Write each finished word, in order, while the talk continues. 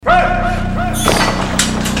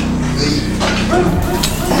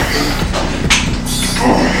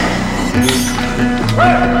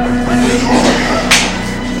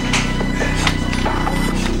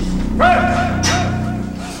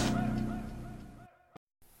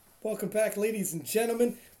Welcome back, ladies and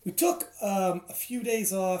gentlemen. We took a few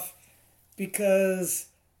days off because,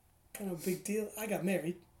 kind of a big deal, I got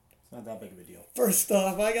married. It's not that big of a deal. First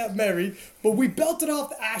off, I got married, but we belted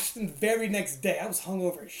off Ashton the very next day. I was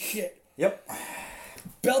hungover as shit. Yep.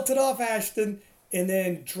 Belted off Ashton and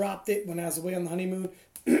then dropped it when I was away on the honeymoon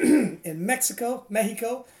in Mexico.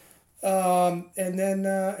 And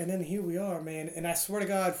then here we are, man. And I swear to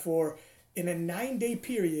God, in a 9-day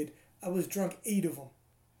period, I was drunk 8 of them.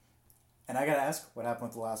 And I gotta ask, what happened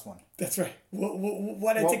with the last one? That's right.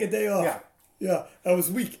 Why did I take a day off? Yeah. Yeah, I was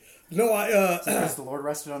weak. No, Because the Lord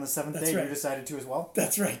rested on the seventh day, right. you decided to as well?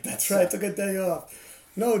 That's right. I took a day off.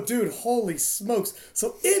 No, dude, holy smokes.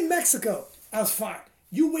 So in Mexico, I was fine.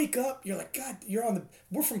 You wake up, you're like, God,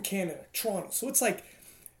 we're from Canada, Toronto. So it's like,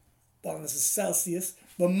 well, this is Celsius,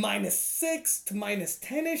 but -6 to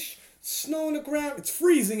 -10-ish. Snow on the ground. It's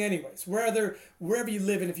freezing anyways. Wherever you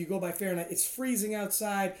live, and if you go by Fahrenheit, it's freezing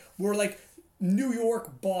outside. We're like New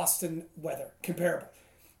York, Boston weather, comparable.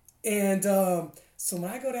 And so when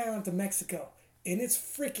I go down to Mexico, and it's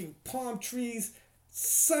freaking palm trees,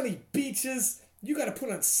 sunny beaches, you got to put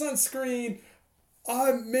on sunscreen.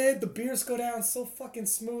 Man, the beers go down so fucking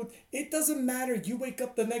smooth. It doesn't matter. You wake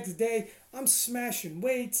up the next day, I'm smashing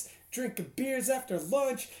weights, drinking beers after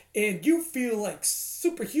lunch, and you feel like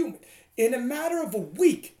superhuman. In a matter of a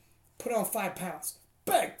week, put on 5 pounds.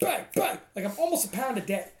 Bang, bang, bang. Like I'm almost a pound a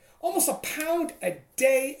day. Almost a pound a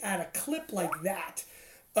day at a clip like that.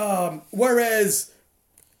 Whereas,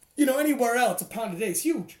 anywhere else, a pound a day is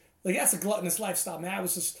huge. Like that's a gluttonous lifestyle, man. I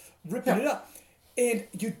was just ripping it up. And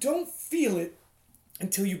you don't feel it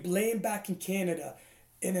until you're laying back in Canada.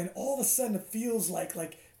 And then all of a sudden it feels like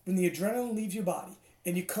when the adrenaline leaves your body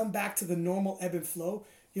and you come back to the normal ebb and flow,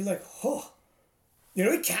 you're like, oh.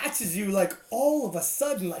 It catches you like all of a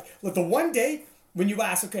sudden. Like the one day when you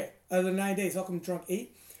ask, okay, out of the 9 days, how come I'm drunk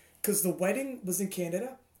 8? Because the wedding was in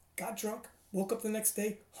Canada, got drunk, woke up the next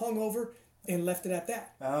day, hungover, and left it at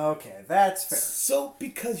that. Okay, that's fair. So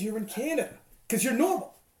because you're in Canada, because you're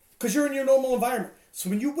normal, because you're in your normal environment. So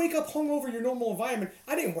when you wake up hungover in your normal environment,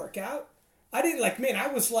 I didn't work out. I didn't I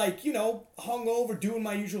was hungover doing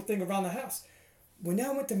my usual thing around the house. When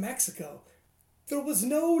I went to Mexico, there was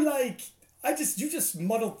no you just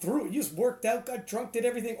muddled through it. You just worked out, got drunk, did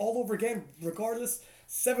everything all over again, regardless.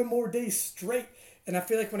 7 more days straight. And I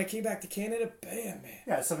feel like when I came back to Canada, bam, man.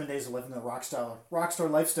 Yeah, 7 days of living the rock star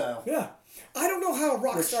lifestyle. Yeah. I don't know how a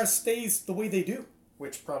rock star stays the way they do.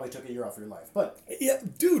 Which probably took a year off your life, but... Yeah,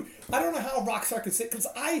 dude, I don't know how a rock star could sit, because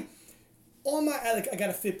I got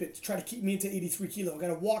a Fitbit to try to keep me into 83 kilo. I got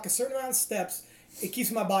to walk a certain amount of steps. It keeps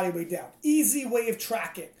my body weight down. Easy way of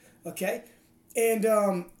tracking, okay? And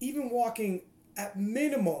even walking at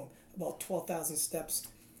minimum about 12,000 steps,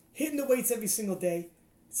 hitting the weights every single day,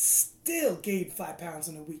 still gained 5 pounds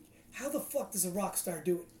in a week. How the fuck does a rock star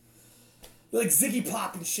do it? Like Ziggy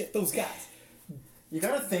Pop and shit, those guys. You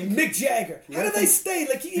gotta think... Mick Jagger. How do they stay?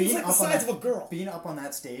 He's like the size of a girl. Being up on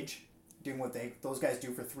that stage, doing what those guys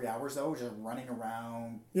do for 3 hours though, just running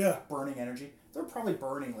around, burning energy, they're probably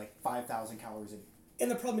burning 5,000 calories a day. And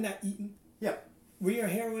they're probably not eating. Yeah. When you're a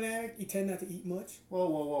heroin addict, you tend not to eat much.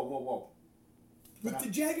 Whoa.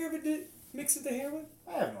 Did Jagger ever mix it to heroin?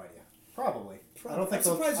 I have no idea. Probably. I'm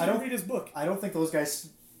surprised you didn't read his book. I don't think those guys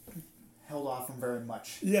held off him very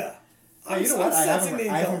much. Yeah. You know what? I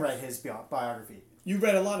haven't read his biography. You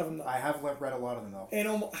read a lot of them, though. I have read a lot of them, though.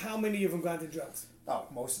 And how many of them got into drugs? Oh,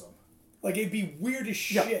 most of them. It'd be weird as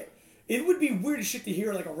shit. Yeah. It would be weird as shit to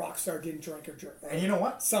hear, a rock star getting drunk or drunk. And you know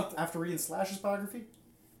what? Something. After reading Slash's biography,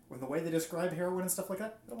 with the way they describe heroin and stuff like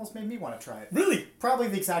that, it almost made me want to try it. Really? Probably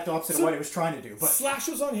the exact opposite of what he was trying to do. But Slash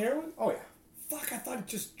was on heroin? Oh, yeah. Fuck, I thought it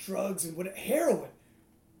just drugs and heroin.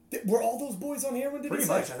 Were all those boys on heroin? Pretty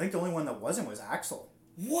much. I think the only one that wasn't was Axl.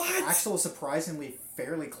 What? Axl was surprisingly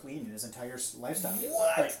fairly clean in his entire lifestyle.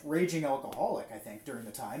 What? Raging alcoholic, I think, during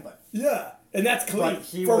the time, but... Yeah, and that's clean.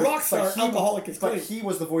 For a rock star, alcoholic is clean. But he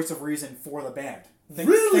was the voice of reason for the band.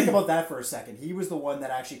 Really? Think about that for a second. He was the one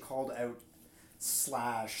that actually called out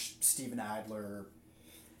Slash, Steven Adler...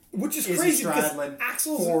 Which is Izzy crazy because Stradlin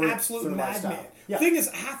Axl's an absolute madman. Yeah. Thing is,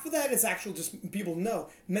 half of that is actual just people know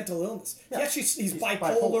mental illness. Yeah. He's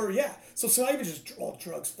bipolar. Yeah. So not even just all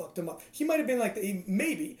drugs fucked him up. He might have been like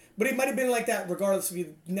that, but he might have been like that regardless if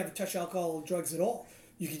you never touch alcohol or drugs at all.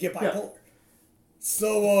 You could get bipolar. Yeah.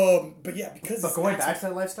 So, but going back to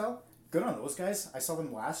that lifestyle, good on those guys. I saw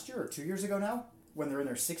them last year or 2 years ago now when they're in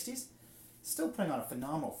their 60s. Still putting on a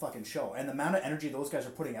phenomenal fucking show, and the amount of energy those guys are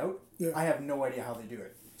putting out, I have no idea how they do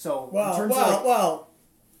it. So,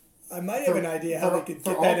 I might have an idea how they could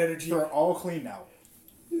get that energy. They're all clean now.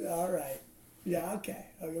 All right. Yeah, okay.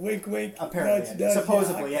 Wink, wink. Apparently, nudge,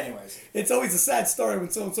 supposedly, yeah, okay. anyways. It's always a sad story when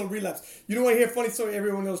so-and-so relapse. You know what I hear? Funny story.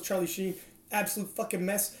 Everyone knows Charlie Sheen. Absolute fucking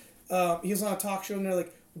mess. He was on a talk show and they're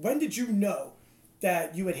like, when did you know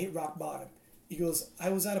that you had hit rock bottom? He goes, I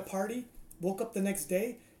was at a party, woke up the next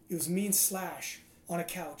day, it was me and Slash on a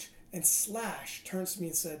couch, and Slash turns to me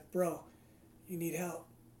and said, bro, you need help.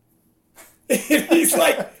 And he's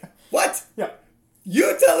like, what? Yeah.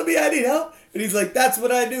 You telling me I need help? And he's like, that's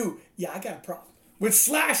what I do. Yeah, I got a problem. When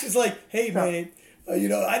Slash is like, hey man,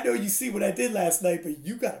 I know you see what I did last night, but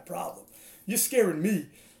you got a problem. You're scaring me.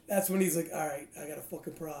 That's when he's like, all right, I got a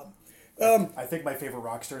fucking problem. I think my favorite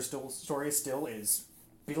Rockstar story still is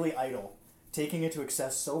Billy Idol taking it to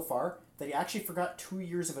excess so far that he actually forgot 2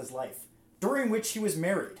 years of his life, during which he was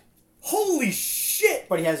married. Holy shit!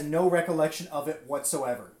 But he has no recollection of it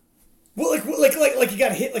whatsoever. Well, like he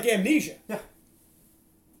got hit like amnesia. Yeah.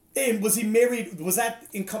 And was he married? Was that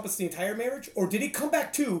encompass the entire marriage, or did he come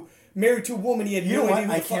back to married to a woman he had no idea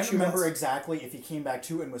who the fuck she was? I can't remember exactly if he came back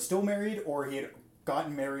to and was still married, or he had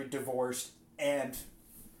gotten married, divorced, and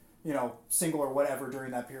single or whatever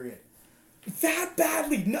during that period. That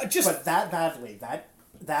badly, not just. But that badly,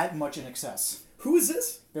 that much in excess. Who is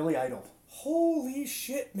this? Billy Idol. Holy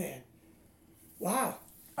shit, man! Wow.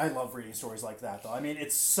 I love reading stories like that, though. I mean,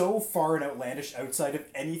 it's so far and outlandish outside of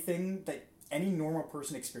anything that any normal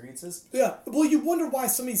person experiences. Yeah. Well, you wonder why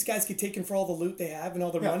some of these guys get taken for all the loot they have and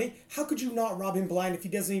all their money. How could you not rob him blind if he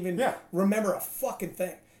doesn't even remember a fucking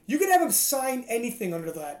thing? You could have him sign anything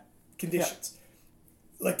under that conditions.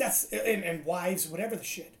 Yeah. Like that's and wives, whatever the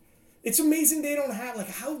shit. It's amazing they don't have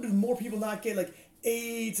how do more people not get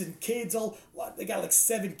AIDS and kids they got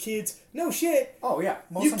 7 kids. No shit. Oh yeah.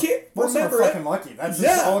 Most of them are fucking lucky. That's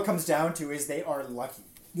just all it comes down to is they are lucky.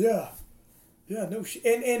 Yeah. Yeah, no shit.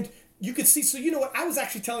 And you could see, so you know what, I was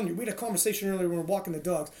actually telling you, we had a conversation earlier when we were walking the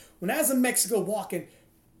dogs. When I was in Mexico walking,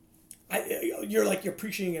 you're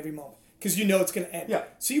appreciating every moment. Because you know it's going to end. Yeah.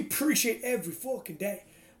 So you appreciate every fucking day.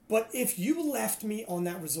 But if you left me on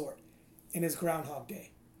that resort, and it's Groundhog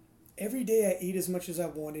Day, every day I ate as much as I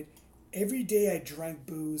wanted, every day I drank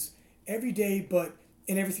booze, every day,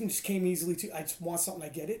 and everything just came easily to, I just want something, I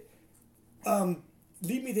get it.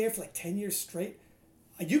 Leave me there for 10 years straight.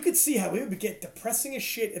 You could see how it would get depressing as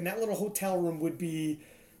shit, and that little hotel room would be,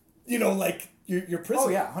 your prison. Oh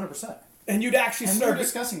yeah, 100%. And you'd actually start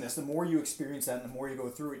discussing this. The more you experience that, and the more you go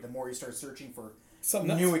through it, the more you start searching for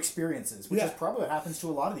something new experiences, which is probably what happens to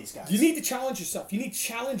a lot of these guys. You need to challenge yourself. You need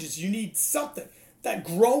challenges. You need something. That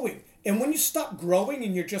growing. And when you stop growing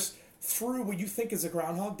and you're just through what you think is a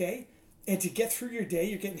Groundhog Day, and to get through your day,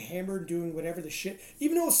 you're getting hammered, doing whatever the shit.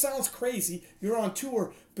 Even though it sounds crazy, you're on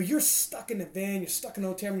tour, but you're stuck in a van, you're stuck in a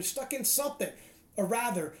hotel room, you're stuck in something. Or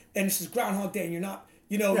rather, and this is Groundhog Day, and you're not,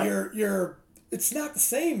 you're it's not the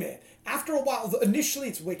same, man. After a while, initially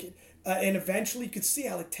it's wicked. And eventually you could see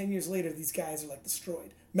how 10 years later, these guys are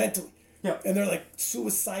destroyed mentally. Yeah. And they're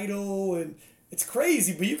suicidal, and it's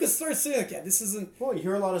crazy, but you can start saying, this isn't... Well, you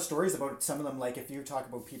hear a lot of stories about some of them, if you talk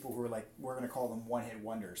about people who are we're going to call them one-hit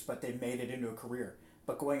wonders, but they made it into a career.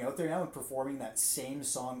 But going out there now and performing that same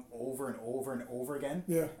song over and over and over again,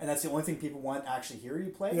 and that's the only thing people want to actually hear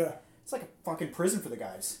you play, it's like a fucking prison for the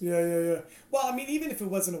guys. Yeah. Well, I mean, even if it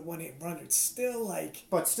wasn't a one-hit wonder, it's still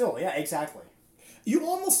But still, yeah, exactly.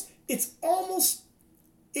 It's almost,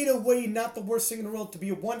 in a way, not the worst thing in the world to be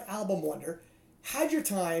a one-album wonder, had your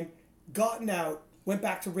time, gotten out, went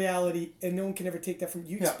back to reality, and no one can ever take that from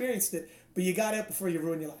you. You experienced it, but you got out before you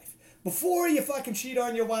ruined your life. Before you fucking cheat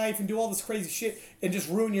on your wife and do all this crazy shit and just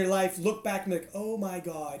ruin your life, look back and be oh my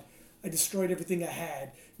God, I destroyed everything I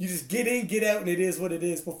had. You just get in, get out, and it is what it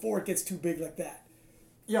is before it gets too big like that.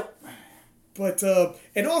 Yep. But,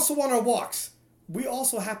 and also on our walks, we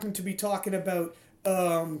also happen to be talking about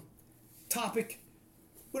topic,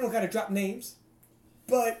 we don't gotta drop names,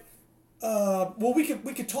 but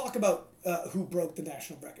we could talk about who broke the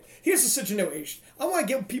national record. Here's the situation. I want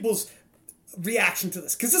to get people's reaction to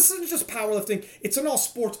this, because this isn't just powerlifting, it's in all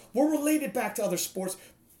sports. We're related back to other sports.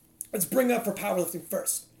 Let's bring it up for powerlifting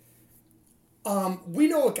first. We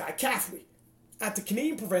know a guy, Caffrey, at the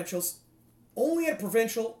Canadian Provincials, only at a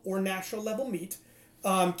provincial or national level meet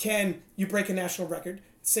can you break a national record.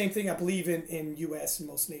 Same thing, I believe, in U.S. and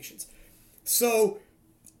most nations. So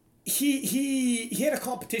he had a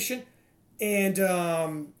competition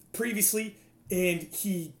and previously, and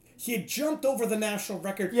he had jumped over the national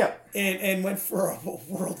record and went for a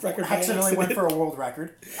world record. Accidentally went for a world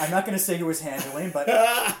record. I'm not going to say who was handling, but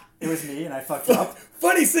it was me, and I fucked up.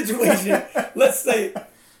 Funny situation. Let's say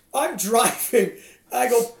I'm driving. I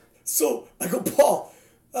go, Paul,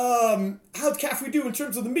 how'd Caffrey do in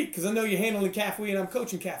terms of the meet? Because I know you're handling Caffrey and I'm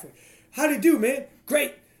coaching Caffrey. How'd he do, man?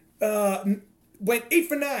 Great. Went 8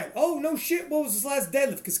 for 9. Oh, no shit. What was his last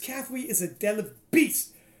deadlift? Because Cathwey is a deadlift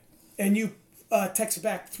beast. And you texted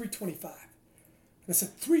back 325. And I said,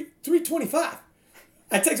 325?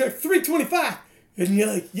 I texted back 325. And you're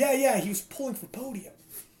like, yeah, he was pulling for podium.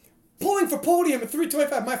 Pulling for podium at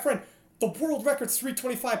 325. My friend, the world record's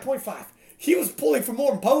 325.5. He was pulling for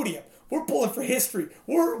more than podium. We're pulling for history.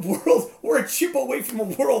 We're a chip away from a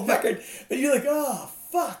world record. And you're like, oh,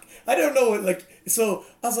 fuck. I don't know what, like, so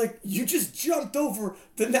I was like, you just jumped over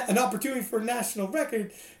an opportunity for a national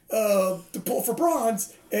record to pull for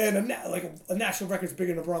bronze, and a national record's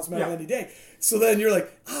bigger than a bronze medal any day. So then you're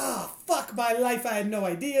like, fuck my life, I had no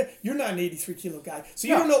idea. You're not an 83 kilo guy. So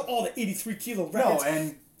you don't know all the 83 kilo records.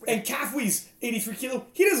 No, and Cathwey's 83 kilo,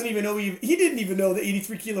 he doesn't even know, he didn't even know the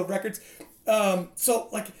 83 kilo records. So,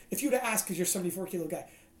 like, if you'd have asked, because you're a 74 kilo guy,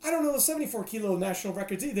 I don't know the 74 kilo national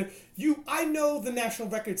records either. I know the national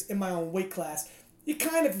records in my own weight class. You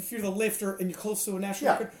kind of, if you're the lifter and you're close to a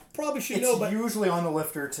national record, probably should know. But usually on the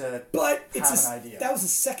lifter to have an idea. That was the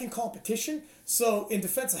second competition. So in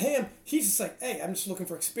defense of him, he's just like, hey, I'm just looking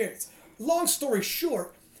for experience. Long story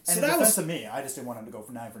short. And in defense of me, I just didn't want him to go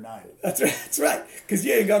for 9 for 9. That's right. Because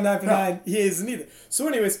you ain't got 9 for 9. He isn't either. So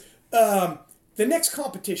anyways, the next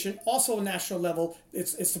competition, also a national level,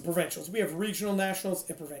 it's the provincials. We have regional nationals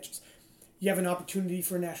and provincials. You have an opportunity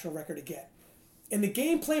for a national record again. And the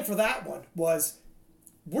game plan for that one was,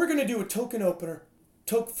 we're going to do a token opener,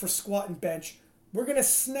 for squat and bench. We're going to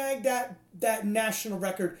snag that national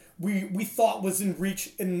record we thought was in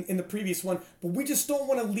reach in the previous one, but we just don't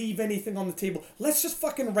want to leave anything on the table. Let's just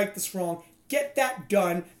fucking right this wrong, get that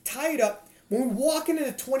done, tie it up. When we walk into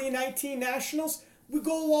the 2019 Nationals, we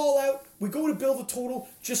go all out. We go to build a total,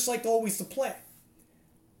 just like always the plan.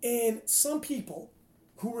 And some people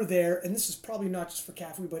who were there, and this is probably not just for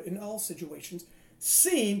Cathwey, but in all situations,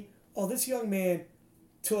 seeing, this young man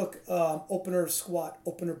took opener squat,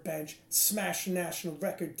 opener bench, smashed a national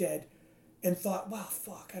record dead, and thought, wow,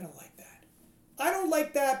 fuck, I don't like that. I don't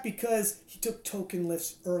like that because he took token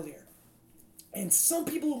lifts earlier. And some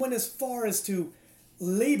people went as far as to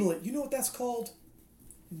label it. You know what that's called?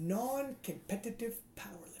 Non-competitive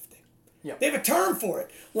powerlifting. Yeah. They have a term for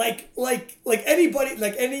it. Like anybody,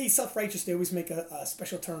 like any self-righteous, they always make a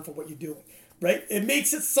special term for what you're doing, right? It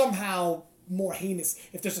makes it somehow more heinous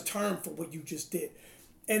if there's a term for what you just did.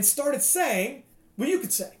 And started saying what you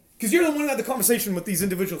could say. Because you're the one who had the conversation with these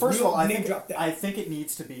individuals. First of all, I think it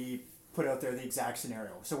needs to be put out there the exact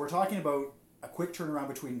scenario. So we're talking about a quick turnaround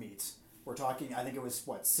between meets. We're talking, I think it was,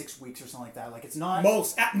 6 weeks or something like that. Like, it's not...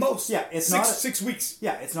 At most. Yeah, it's six weeks.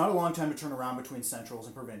 Yeah, it's not a long time to turn around between centrals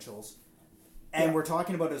and provincials. And we're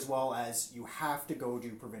talking about as well as you have to go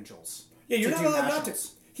do provincials. Yeah, you're not allowed not to.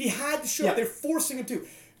 He had to show up. They're forcing him to.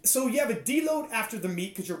 So you have a deload after the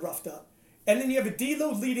meet because you're roughed up. And then you have a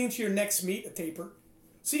deload leading to your next meet, a taper.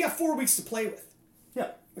 So you got 4 weeks to play with.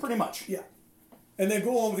 Yeah, pretty much. Yeah. And then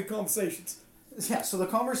go on with the conversations. Yeah, so the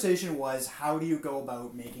conversation was, how do you go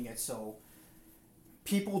about making it so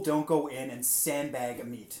people don't go in and sandbag a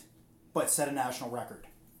meet, but set a national record?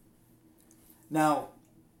 Now,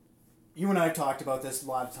 you and I have talked about this a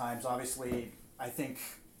lot of times. Obviously, I think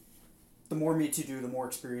the more meets you do, the more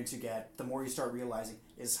experience you get, the more you start realizing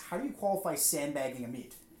is, how do you qualify sandbagging a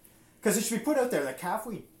meet? Because it should be put out there that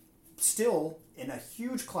Cathwey still in a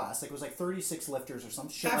huge class, like it was 36 lifters or some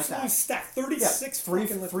shit like that. Absolutely stacked. 36 fucking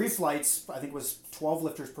lifters. 3 flights, I think it was 12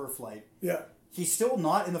 lifters per flight. Yeah. He's still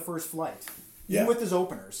not in the first flight. Even with his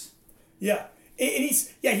openers. Yeah. And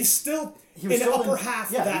he's still in the upper half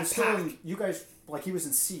of that pack. You guys, he was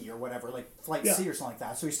in C or whatever, flight C or something like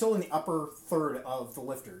that. So he's still in the upper third of the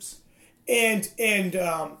lifters. And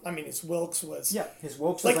I mean, his Wilks was... Yeah, his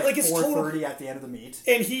Wilks was 430 at the end of the meet.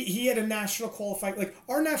 And he had a national qualifying...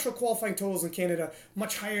 our national qualifying totals in Canada,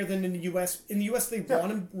 much higher than in the U.S. In the U.S., they want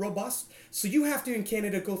them robust. So you have to, in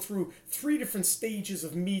Canada, go through 3 different stages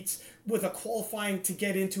of meets with a qualifying to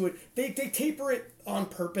get into it. They taper it on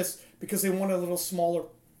purpose because they want a little smaller...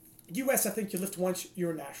 U.S., I think you lift once,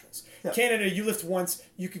 you're nationals. Yep. Canada, you lift once,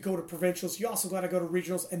 you could go to provincials. You also got to go to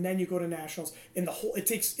regionals, and then you go to nationals. And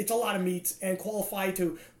it's a lot of meets, and qualify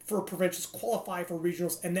for provincials, qualify for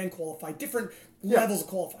regionals, and then qualify. Different levels of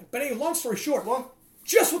qualifying. But anyway, long story short,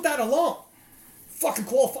 just with that alone, fucking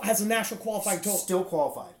has a national qualifying total. Still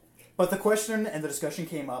qualified. But the question and the discussion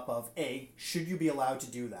came up of, A, should you be allowed to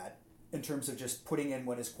do that in terms of just putting in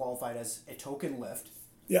what is qualified as a token lift?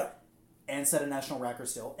 Yeah. And set a national record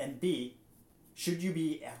still, and B, should you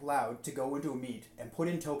be allowed to go into a meet and put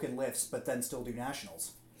in token lifts, but then still do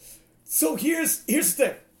nationals? So here's the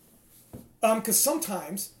thing, because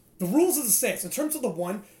sometimes the rules are the same. So in terms of the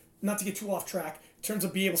one, not to get too off track, in terms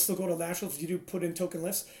of being able to still go to nationals if you do put in token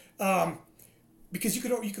lifts. Because you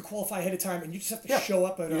could qualify ahead of time and you just have to show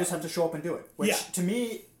up. You just have to show up and do it. Which to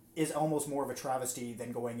me is almost more of a travesty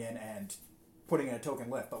than going in and putting in a token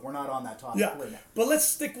lift. But we're not on that topic right now. But let's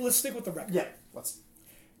stick with the record. Yeah,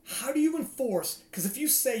 How do you enforce? Because if you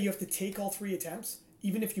say you have to take all 3 attempts,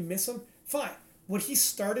 even if you miss them, fine. What he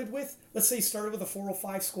started with, let's say he started with a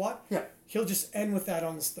 405 squat, he'll just end with that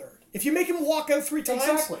on his third. If you make him walk out 3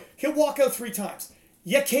 times, he'll walk out 3 times.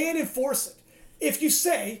 You can't enforce it. If you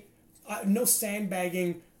say, no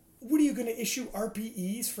sandbagging, what are you going to issue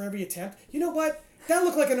RPEs for every attempt? You know what? That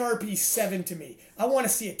looked like an RPE 7 to me. I want to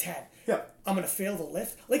see a 10. Yeah. I'm going to fail the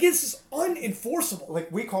lift. Like, it's just unenforceable.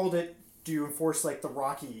 Like, we called it, do you enforce, like, the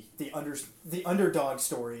Rocky, the underdog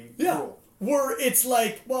story rule? Where it's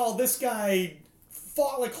like, well, this guy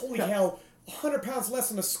fought like holy hell, 100 pounds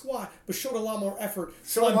less in a squat, but showed a lot more effort.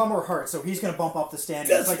 Showed a lot more heart, so he's going to bump up the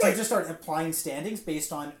standings. Like, you just start applying standings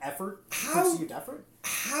based on effort, perceived effort.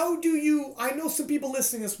 How do you... I know some people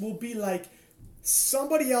listening to this will be like,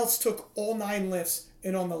 somebody else took all 9 lifts,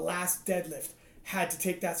 and on the last deadlift, had to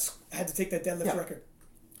take that deadlift record.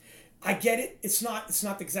 I get it. It's not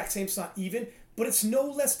the exact same. It's not even. But it's no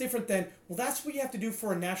less different than, well, that's what you have to do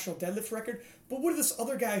for a national deadlift record. But what if this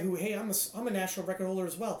other guy who, hey, I'm a national record holder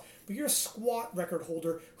as well, but you're a squat record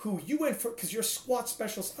holder who you went for, because you're a squat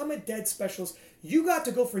specialist, I'm a dead specialist, you got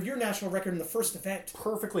to go for your national record in the first event.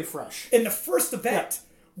 Perfectly fresh. In the first event.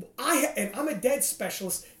 And I'm a dead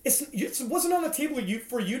specialist. It wasn't on the table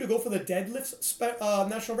for you to go for the deadlift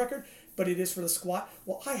national record, but it is for the squat.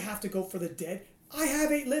 Well, I have to go for the dead. I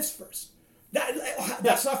have 8 lifts first.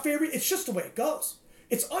 That's not fair. It's just the way it goes.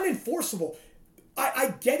 It's unenforceable.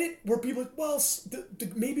 I get it where people are like, well,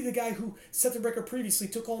 maybe the guy who set the record previously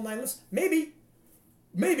took all 9 lifts. Maybe.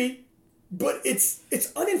 But it's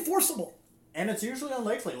unenforceable. And it's usually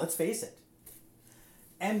unlikely, let's face it.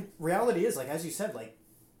 And reality is, like, as you said, like,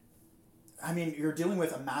 I mean, you're dealing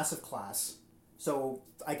with a massive class. So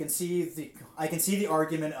I can see the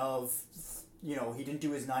argument of, you know, he didn't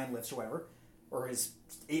do his 9 lifts or whatever, or his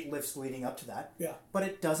 8 lifts leading up to that. Yeah. But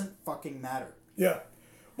it doesn't fucking matter. Yeah.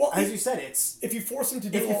 Well, as you said, it's if you force him to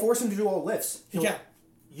do all lifts,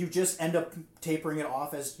 you just end up tapering it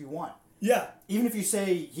off as you want. Yeah. Even if you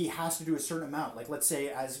say he has to do a certain amount, like let's say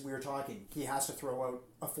as we were talking, he has to throw out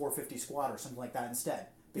a 450 squat or something like that instead.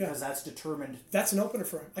 Because that's determined. That's an opener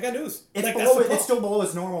for him. I got news. It's it's still below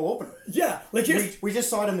his normal opener. Yeah, like we just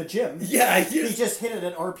saw it in the gym. Yeah, he just hit it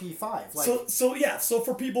at RP5. Like, so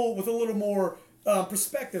for people with a little more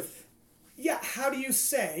perspective, how do you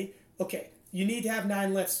say, okay, you need to have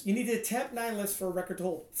 9 lifts. You need to attempt 9 lifts for a record to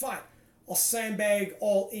hold. Fine, I'll sandbag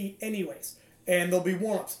all 8 anyways, and there'll be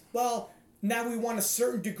warm-ups. Well, now we want a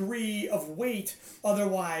certain degree of weight.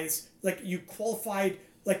 Otherwise, like you qualified.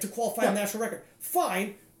 Like to qualify a national record.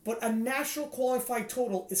 Fine, but a national qualified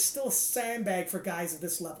total is still a sandbag for guys at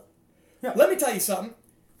this level. Yeah. Let me tell you something.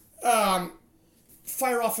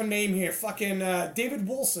 Fire off a name here. Fucking David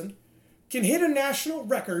Wilson can hit a national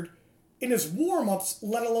record in his warm-ups,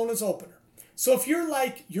 let alone his opener. So if you're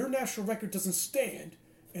like, your national record doesn't stand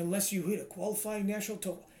unless you hit a qualifying national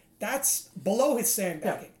total, that's below his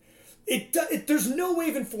sandbagging. Yeah. There's no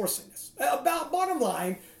way of enforcing this. Bottom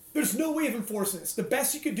line, there's no way of enforcing this. The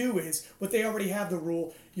best you could do is, what they already have the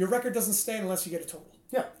rule, your record doesn't stand unless you get a total.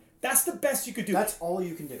 Yeah. That's the best you could do. That's all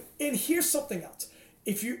you can do. And here's something else.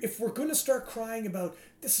 If we're going to start crying about,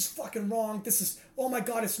 this is fucking wrong, this is, oh my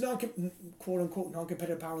God, it's quote-unquote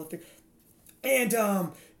non-competitive powerlifting,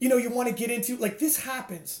 and, you want to get into, like, this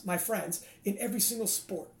happens, my friends, in every single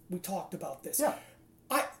sport. We talked about this. Yeah.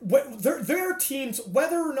 There are teams,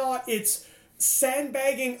 whether or not it's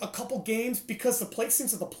sandbagging a couple games because the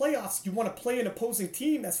placings of the playoffs, you want to play an opposing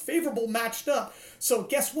team that's favorable matched up. So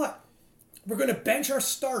guess what? We're going to bench our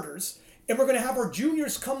starters and we're going to have our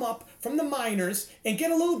juniors come up from the minors and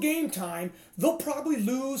get a little game time. They'll probably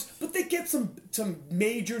lose, but they get some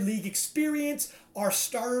major league experience. Our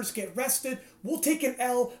starters get rested. We'll take an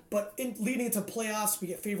L, but leading into playoffs, we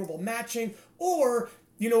get favorable matching. Or,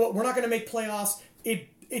 you know what, we're not going to make playoffs.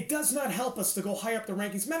 It does not help us to go high up the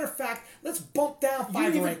rankings. Matter of fact, let's bump down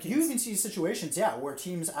 5 rankings. You even see situations, where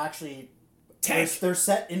teams actually tank. They're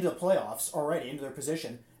set into the playoffs already, into their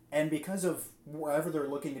position, and because of wherever they're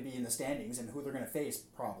looking to be in the standings and who they're going to face,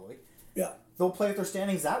 probably, they'll play with their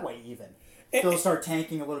standings that way even. They'll start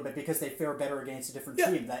tanking a little bit because they fare better against a different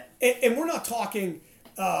team. And we're not talking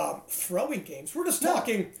throwing games. We're just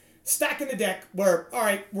talking stacking the deck where, all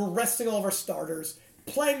right, we're resting all of our starters,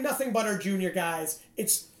 playing nothing but our junior guys.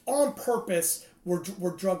 It's on purpose. We're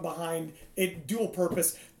drugged behind it, dual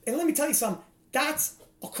purpose. And let me tell you something. That's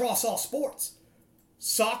across all sports.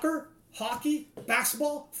 Soccer, hockey,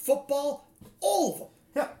 basketball, football, all of them.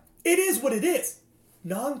 Yeah. It is what it is.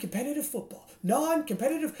 Non-competitive football.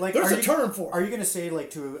 Non-competitive. Like, there's a term for it. Are you going to say,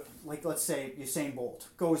 let's say Usain Bolt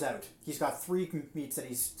goes out. He's got 3 meets that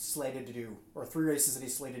he's slated to do, or 3 races that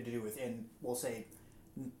he's slated to do within, we'll say,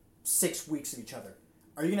 6 weeks of each other.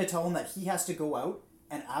 Are you going to tell him that he has to go out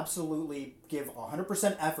and absolutely give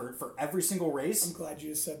 100% effort for every single race? I'm glad you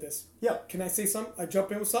just said this. Yeah. Can I say something? I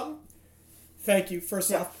jump in with something? Thank you,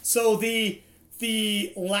 first off. So the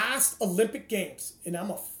last Olympic Games, and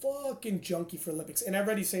I'm a fucking junkie for Olympics, and I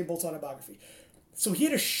read Usain Bolt's autobiography. So he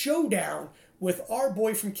had a showdown with our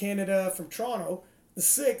boy from Canada, from Toronto, the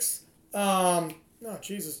 6,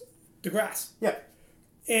 DeGrasse. Yeah.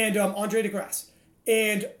 And Andre DeGrasse.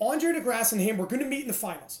 And Andre DeGrasse and him were going to meet in the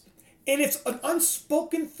finals. And it's an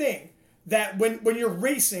unspoken thing that when you're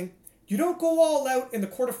racing, you don't go all out in the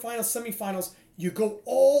quarterfinals, semifinals. You go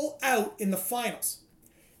all out in the finals.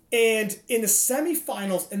 And in the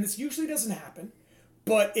semifinals, and this usually doesn't happen,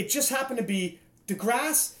 but it just happened to be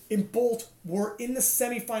DeGrasse and Bolt were in the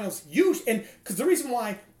semifinals. And because the reason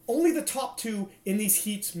why only the top 2 in these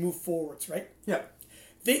heats move forwards, right? Yeah.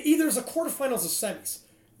 They either as a quarterfinals or semis.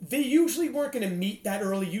 They usually weren't going to meet that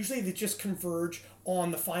early. Usually they just converge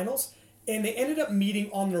on the finals. And they ended up meeting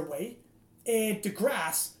on their way. And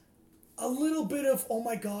DeGrasse, a little bit of, oh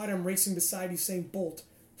my God, I'm racing beside Usain Bolt,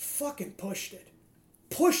 fucking pushed it.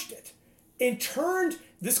 And turned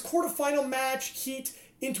this quarterfinal match heat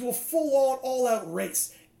into a full-on, all-out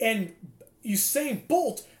race. And Usain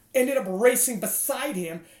Bolt ended up racing beside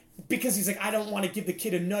him because he's like, I don't want to give the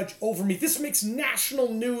kid a nudge over me. This makes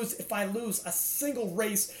national news if I lose a single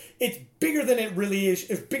race. It's bigger than it really is.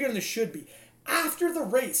 It's bigger than it should be. After the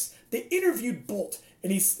race, they interviewed Bolt.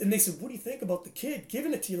 And they said, what do you think about the kid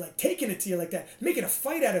giving it to you, like taking it to you like that, making a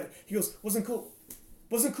fight out of it? He goes, wasn't cool.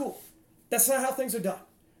 That's not how things are done.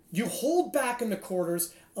 You hold back in the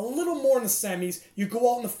quarters, a little more in the semis, you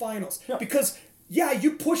go out in the finals. Yeah. Because, yeah,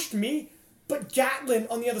 you pushed me, but Gatlin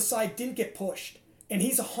on the other side didn't get pushed. And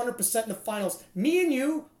he's 100% in the finals. Me and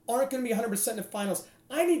you aren't going to be 100% in the finals.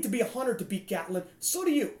 I need to be 100 to beat Gatlin. So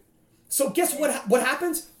do you. So guess what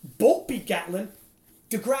happens? Bolt beat Gatlin.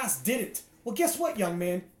 DeGrasse didn't. Well, guess what, young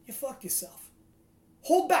man? You fucked yourself.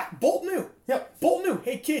 Hold back. Bolt knew. Yep. Bolt knew.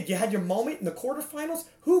 Hey, kid, you had your moment in the quarterfinals.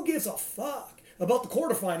 Who gives a fuck about the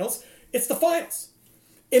quarterfinals? It's the finals.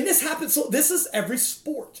 And this happens. So this is every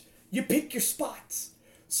sport. You pick your spots.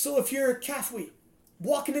 So if you're Kafui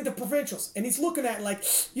walking into provincials and he's looking at like,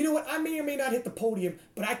 you know what, I may or may not hit the podium,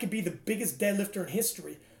 but I could be the biggest deadlifter in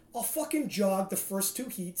history. I'll fucking jog the first 2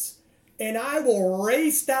 heats. And I will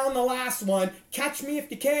race down the last one. Catch me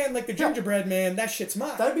if you can, like the gingerbread man. That shit's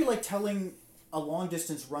mine. That'd be like telling a long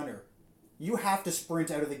distance runner, you have to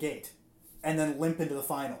sprint out of the gate and then limp into the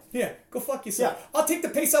final. Yeah, go fuck yourself. Yeah. I'll take the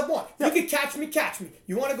pace I want. Yeah. You can catch me.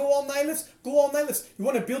 You want to go all nightless? Go all nightless. You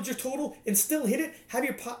want to build your total and still hit it? Have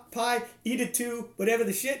your pie, eat it too, whatever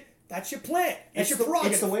the shit. That's your plan. That's your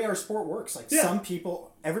prerogative. It's the way our sport works. Like some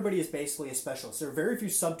people, everybody is basically a specialist. There are very few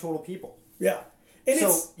subtotal people. Yeah. And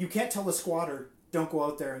so you can't tell the squatter, don't go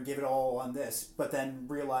out there and give it all on this, but then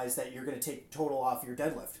realize that you're going to take total off your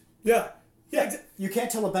deadlift. Yeah. You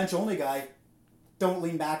can't tell a bench only guy, don't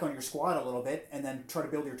lean back on your squat a little bit and then try to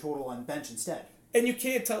build your total on bench instead. And you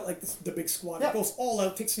can't tell, like, the big squatter goes all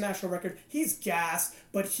out, takes a national record. He's gassed,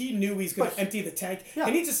 but he knew he's going to empty the tank. Yeah.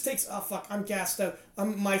 And he just takes, oh, fuck, I'm gassed out.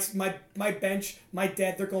 My bench, my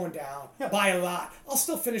dead, they're going down by a lot. I'll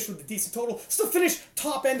still finish with a decent total. Still finish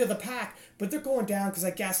top end of the pack, but they're going down because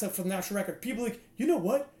I gassed out for the national record. People are like, you know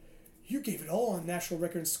what? You gave it all on national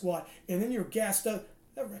record and squat, and then you're gassed out.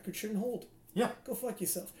 That record shouldn't hold. Yeah. Go fuck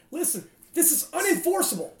yourself. Listen, this is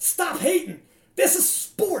unenforceable. Stop hating. This is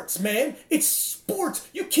sports, man. It's sports.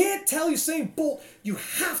 You can't tell Usain Bolt you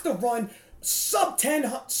have to run sub 10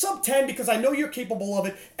 because I know you're capable of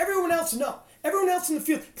it. Everyone else, no. Everyone else in the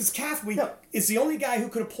field, because Kafui is the only guy who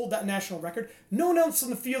could have pulled that national record. No one else in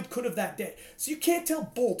the field could have that day. So you can't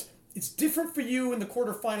tell Bolt it's different for you in the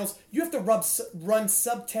quarterfinals. You have to run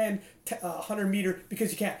sub 10, 100 meter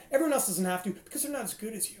because you can't. Everyone else doesn't have to because they're not as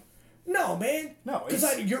good as you. No, man. No,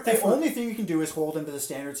 the only thing you can do is hold him to the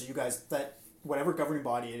standards that you guys, that whatever governing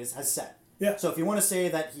body it is, has set. Yeah. So if you want to say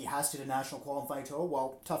that he has to hit a national qualifying total,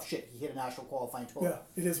 well, tough shit. He hit a national qualifying total. Yeah,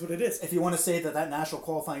 it is what it is. If you want to say that national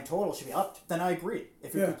qualifying total should be upped, then I agree.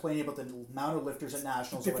 If you're complaining about the amount of lifters at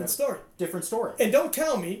nationals, different story. Different story. And don't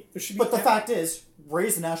tell me there should be. But the fact is,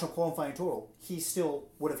 raise the national qualifying total, he still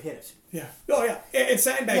would have hit it. Yeah. Oh yeah. And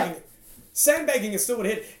sandbagging it. Sandbagging is still would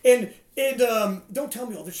have hit. And don't tell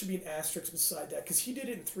me, there should be an asterisk beside that because he did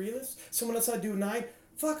it in 3 lifts. Someone else had to do 9.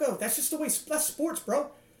 Fuck off. That's just the way. That's sports,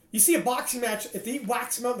 bro. You see a boxing match, if he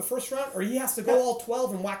whacks him out in the first round, or he has to go all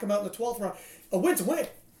 12 and whack him out in the 12th round, a win's a win.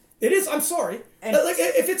 It is, I'm sorry. And like,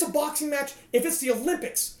 if it's a boxing match, if it's the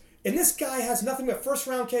Olympics, and this guy has nothing but first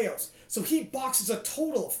round KOs, so he boxes a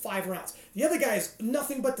total of 5 rounds. The other guy has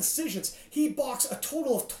nothing but decisions. He boxed a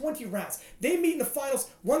total of 20 rounds. They meet in the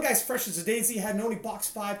finals. One guy's fresh as a daisy, had only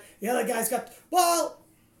boxed 5. The other guy's got, well,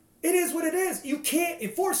 it is what it is. You can't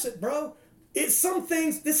enforce it, bro. It's some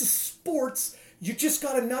things, this is sports. You just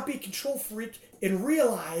gotta not be a control freak and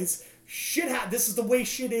realize this is the way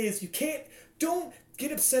shit is. Don't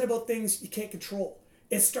get upset about things you can't control.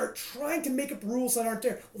 And start trying to make up rules that aren't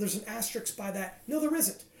there. Well, there's an asterisk by that. No, there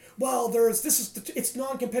isn't. Well, it's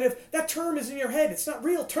non-competitive. That term is in your head. It's not a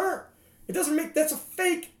real term. That's a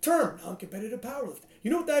fake term. Non-competitive powerlifting.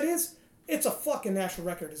 You know what that is? It's a fucking national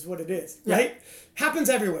record is what it is. Right? Yeah. Happens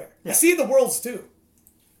everywhere. Yeah. I see it in the worlds too.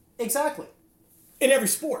 Exactly. In every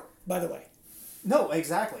sport, by the way. No,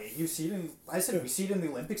 exactly. You see it we see it in the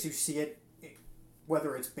Olympics. You see it,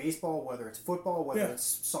 whether it's baseball, whether it's football, whether it's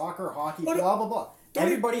soccer, hockey, blah, blah, blah.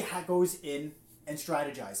 Everybody goes in and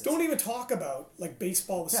strategizes. Don't even talk about like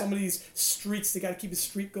baseball with some of these streaks. They got to keep a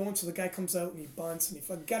streak going, so the guy comes out and he bunts and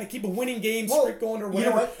he got to keep a winning game streak going or whatever. You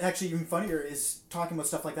know what? Actually, even funnier is talking about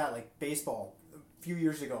stuff like that, like baseball. A few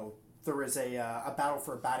years ago, there was a battle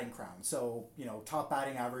for a batting crown. So, top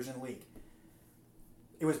batting average in the league.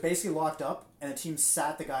 It was basically locked up, and the team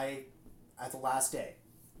sat the guy at the last day.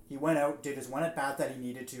 He went out, did his one at bat that he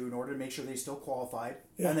needed to in order to make sure that he still qualified,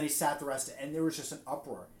 and then he sat the rest, and there was just an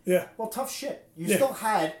uproar. Yeah. Well, tough shit. You still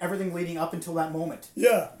had everything leading up until that moment.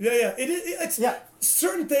 Yeah. It's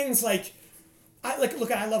certain things like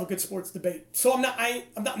I love a good sports debate, so I'm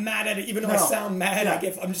not mad at it, even though I sound mad.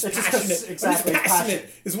 Yeah. I'm just passionate. Exactly. I'm just passionate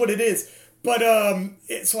is what it is. But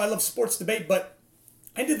so I love sports debate. But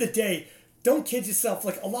end of the day, don't kid yourself.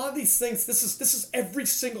 Like a lot of these things, this is every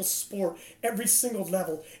single sport, every single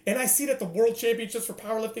level. And I see it at the World Championships for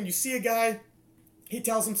powerlifting. You see a guy, he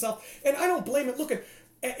tells himself, and I don't blame it. Look at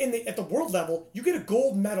the world level, you get a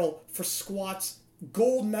gold medal for squats,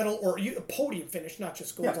 gold medal or a podium finish, not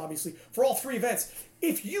just gold, obviously, for all 3 events.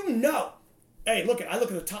 If I look at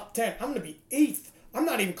the top 10, I'm going to be 8th. I'm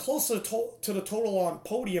not even close to the total on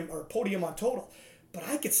podium or podium on total, but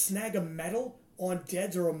I could snag a medal on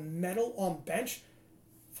deads or a medal on bench.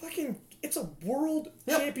 Fucking, it's a world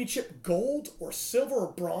championship gold or silver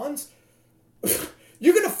or bronze.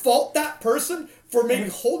 You're going to fault that person for maybe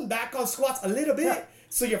holding back on squats a little bit. Yeah.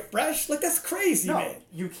 So you're fresh? Like, that's crazy, man.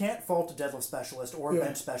 You can't fault a deadlift specialist or a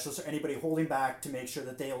bench specialist or anybody holding back to make sure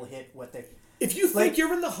that they'll hit what they... If you think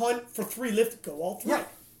you're in the hunt for 3 lift, go all 3. Yeah.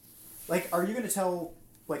 Like, are you going to tell...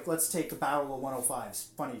 Like, let's take the battle of 105s.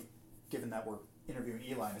 Funny, given that we're interviewing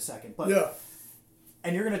Eli in a second. But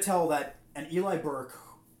and you're going to tell that an Eli Burke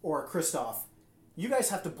or a Christoph, you guys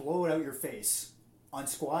have to blow it out your face on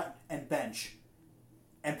squat and bench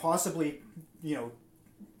and possibly,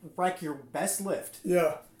 wreck your best lift.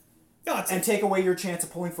 Yeah. And take away your chance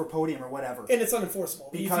of pulling for a podium or whatever. And it's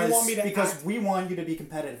unenforceable. Because we want you to be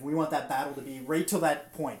competitive. We want that battle to be right till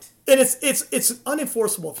that point. And it's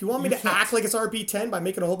unenforceable. If you want me to act like it's RB10 by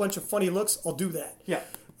making a whole bunch of funny looks, I'll do that. Yeah.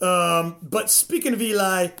 But speaking of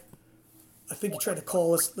Eli, I think he tried to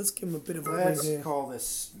call us. Let's give him a bit of a ring here. Let's call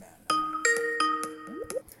this man.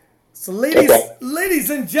 So ladies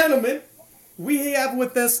and gentlemen, we have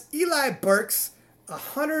with us Eli Burks,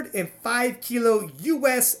 105 kilo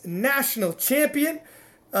U.S. national champion.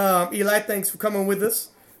 Eli, thanks for coming with us.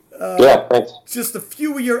 Thanks. Just a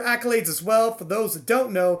few of your accolades as well. For those that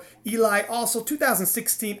don't know, Eli also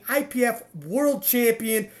 2016 IPF world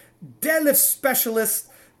champion, deadlift specialist.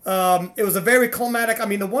 It was a very climatic. I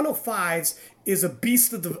mean, the 105s is a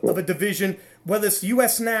beast of a division, whether it's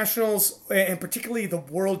U.S. nationals and particularly the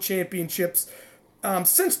world championships.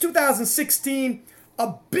 Since 2016,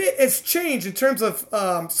 a bit has changed in terms of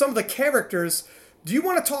some of the characters. Do you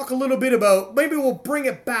want to talk a little bit about, maybe we'll bring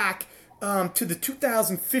it back to the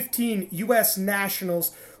 2015 U.S.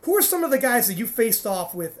 Nationals. Who are some of the guys that you faced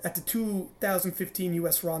off with at the 2015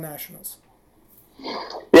 U.S. Raw Nationals?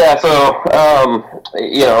 Yeah, so,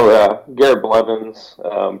 Garrett Blevins,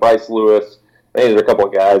 Bryce Lewis, these are a couple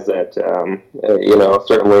of guys that,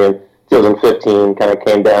 certainly in 2015 kind of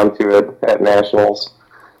came down to it at Nationals.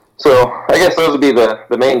 So I guess those would be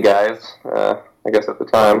the main guys, I guess, at the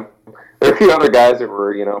time. There are a few other guys that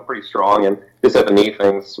were, pretty strong, and just at the knee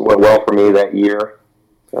things went well for me that year.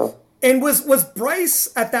 So. And was Bryce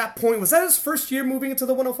at that point, was that his first year moving into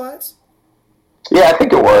the 105s? Yeah, I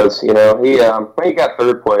think it was. He got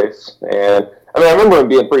third place, and I remember him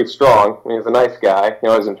being pretty strong. I mean, he's a nice guy. I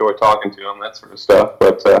always enjoy talking to him, that sort of stuff.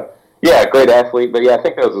 But great athlete. But yeah, I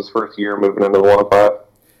think that was his first year moving into the 105.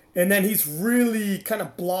 And then he's really kind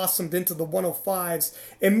of blossomed into the 105s.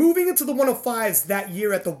 And moving into the 105s that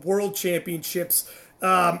year at the World Championships,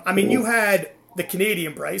 I mean, you had the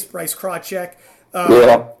Canadian Bryce Krawczyk,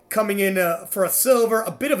 coming in for a silver,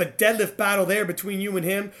 a bit of a deadlift battle there between you and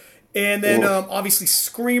him. And then obviously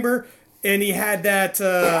Screamer, and he had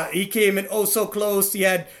that, he came in oh so close. He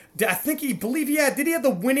had, did he have the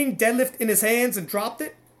winning deadlift in his hands and dropped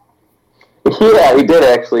it? Yeah, he did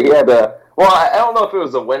actually. He had well, I don't know if it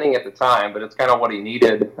was a winning at the time, but it's kind of what he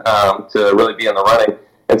needed to really be in the running.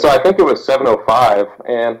 And so I think it was 705.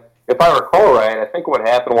 And if I recall right, I think what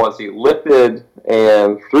happened was he lifted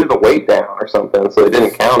and threw the weight down or something, so they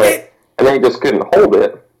didn't count it. And then he just couldn't hold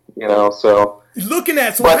it, so. Looking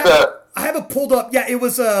at it, so I have it pulled up. Yeah, it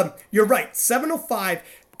was, you're right, 705.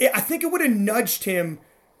 I think it would have nudged him.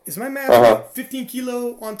 Is my math right? 15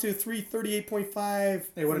 kilo onto 338.5.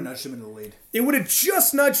 They would have nudged him into the lead. It would have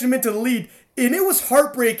just nudged him into the lead. And it was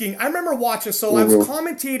heartbreaking. I remember watching. So I was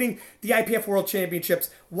commentating the IPF World Championships,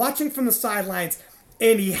 watching from the sidelines,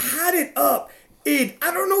 and he had it up. And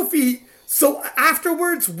I don't know if he... So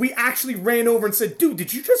afterwards, we actually ran over and said, dude,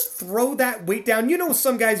 did you just throw that weight down?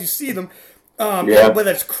 Some guys, you see them,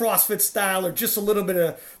 whether it's CrossFit style or just a little bit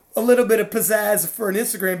of pizzazz for an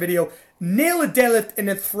Instagram video, nail a deadlift and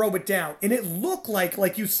then throw it down. And it looked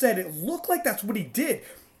like you said, it looked like that's what he did.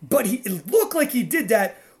 But it looked like he did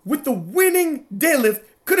that with the winning deadlift.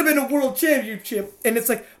 Could have been a world championship. And it's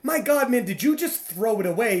like, my God, man, did you just throw it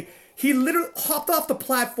away? He literally hopped off the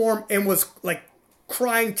platform and was like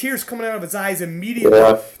crying, tears coming out of his eyes immediately.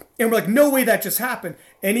 Yeah. And we're like, no way that just happened.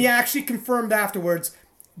 And he actually confirmed afterwards,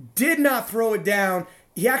 did not throw it down.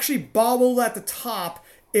 He actually bobbled at the top.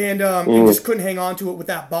 And he just couldn't hang on to it with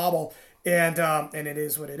that bobble, and it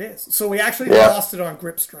is what it is. So we actually lost it on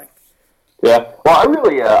grip strength. Yeah, well, I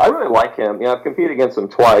really like him. I've competed against him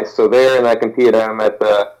twice. So there, and I competed him at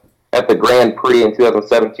the Grand Prix in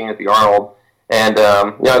 2017 at the Arnold, and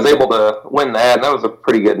I was able to win that, and that was a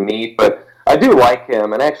pretty good meet. But I do like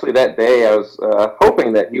him, and actually that day I was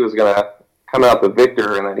hoping that he was going to come out the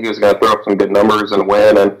victor, and that he was going to throw up some good numbers and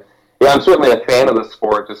win. And yeah, I'm certainly a fan of the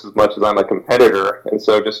sport just as much as I'm a competitor, and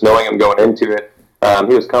so just knowing him going into it,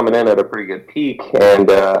 he was coming in at a pretty good peak, and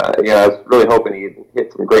I was really hoping he'd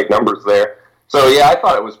hit some great numbers there. So yeah, I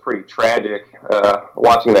thought it was pretty tragic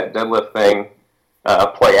watching that deadlift thing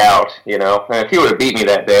play out. And if he would have beat me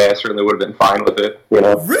that day, I certainly would have been fine with it.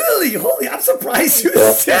 Really? Holy! I'm surprised you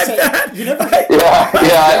said that. You never.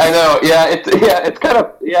 I know. It's kind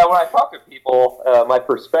of when I talk to people, my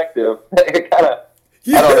perspective, it kind of.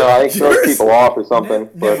 I don't know. I think throws people off or something.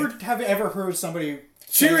 Never have ever heard somebody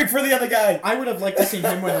cheering for the other guy. I would have liked to see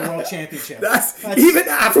him win the world championship. That's even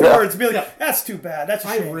afterwards, be like, that's too bad. That's a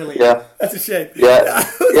shame. That's a shame. Yeah.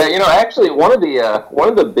 Actually, one of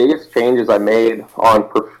the biggest changes I made on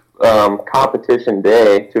competition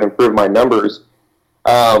day to improve my numbers,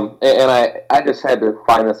 and I just had to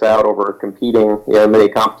find this out over competing in many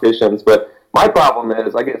competitions. But my problem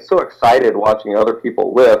is I get so excited watching other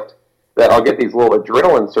people lift that I'll get these little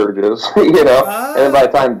adrenaline surges, and then by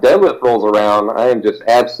the time deadlift rolls around, I am just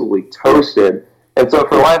absolutely toasted. And so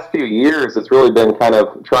for the last few years, it's really been kind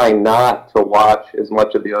of trying not to watch as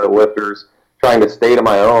much of the other lifters, trying to stay to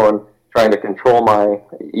my own, trying to control my,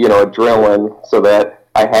 adrenaline so that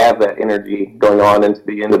I have that energy going on into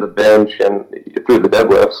the end of the bench and through the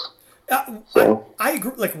deadlifts. I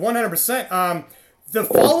agree, like 100%. The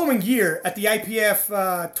following year at the IPF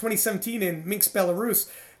 2017 in Minsk,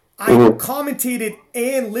 Belarus, I commentated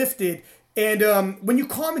and lifted, and when you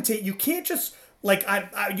commentate, you can't just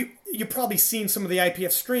you've probably seen some of the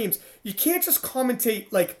IPF streams. You can't just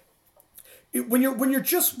commentate when you're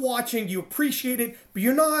just watching. You appreciate it, but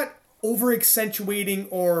you're not over accentuating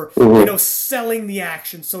or selling the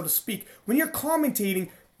action, so to speak. When you're commentating,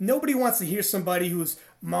 nobody wants to hear somebody who's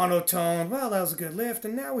monotone. Well, that was a good lift,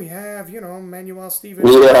 and now we have, Manuel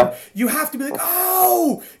Stevens. Yeah. You have to be like,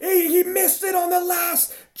 oh, he missed it on the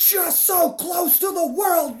last, just so close to the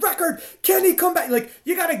world record. Can he come back?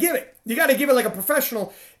 You got to give it. You got to give it like a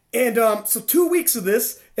professional. And so 2 weeks of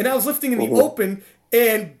this, and I was lifting in the open,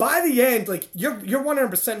 and by the end, you're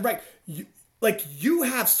 100% right. You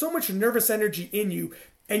have so much nervous energy in you,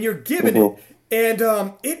 and you're giving it. And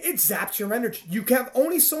it zaps your energy. You have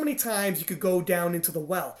only so many times you could go down into the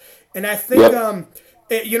well. And I think,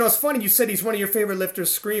 it's funny, you said he's one of your favorite lifters,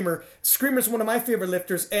 Screamer. Screamer's one of my favorite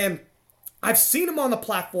lifters. And I've seen him on the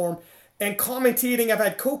platform and commentating. I've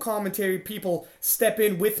had co-commentary people step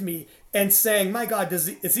in with me and saying, my God, is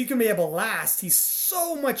he going to be able to last? He's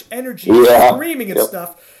so much energy, screaming and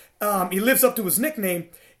stuff. He lives up to his nickname.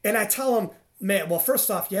 And I tell him, man, well, first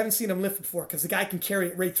off, you haven't seen him lift before because the guy can carry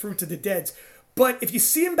it right through to the deads. But if you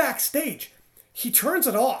see him backstage, he turns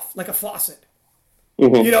it off like a faucet.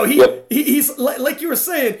 Mm-hmm. You know, Yep. he's like you were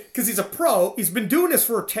saying, because he's a pro. He's been doing this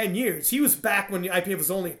for 10 years. He was back when the IPA was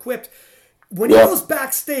only equipped. When he Yep. goes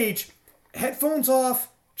backstage, headphones off,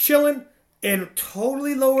 chilling, and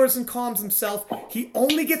totally lowers and calms himself. He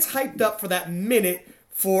only gets hyped up for that minute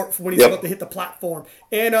for when he's Yep. about to hit the platform.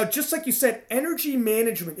 And just like you said, energy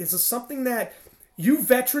management is something that you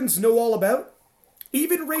veterans know all about.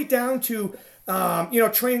 Even right down to,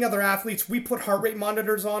 training other athletes. We put heart rate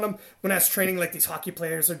monitors on them when I was training, like these hockey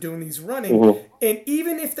players are doing these running. Mm-hmm. And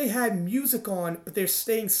even if they had music on, but they're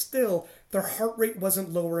staying still, their heart rate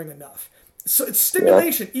wasn't lowering enough. So it's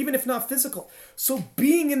stimulation, even if not physical. So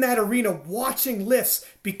being in that arena, watching lifts,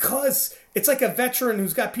 because it's like a veteran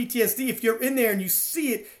who's got PTSD. If you're in there and you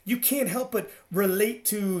see it, you can't help but relate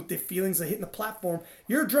to the feelings of hitting the platform.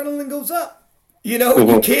 Your adrenaline goes up. You know,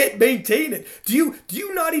 you can't maintain it. Do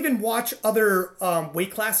you not even watch other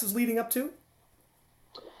weight classes leading up to?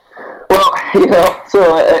 Well,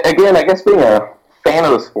 again, I guess being a fan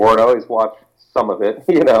of the sport, I always watch some of it,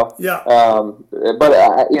 Yeah.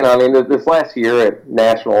 This last year at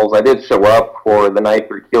Nationals, I did show up for the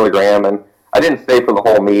 93 kilogram, and I didn't stay for the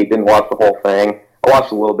whole meet, didn't watch the whole thing. I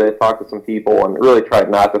watched a little bit, talked to some people, and really tried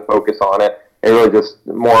not to focus on it. And really just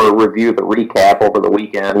more review the recap over the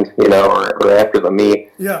weekend, or after the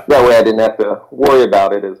meet. Yeah. That way I didn't have to worry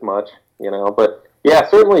about it as much, But, yeah,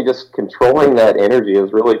 certainly just controlling that energy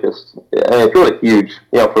is really it's really huge,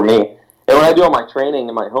 for me. And when I do all my training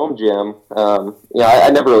in my home gym,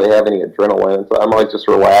 I never really have any adrenaline. So I'm always just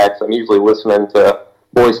relaxed. I'm usually listening to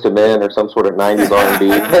Boyz II Men or some sort of 90s R&B.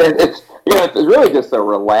 It's really just a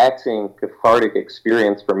relaxing, cathartic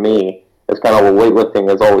experience for me. It's kind of what weightlifting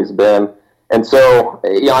has always been. And so,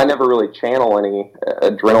 I never really channel any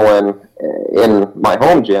adrenaline in my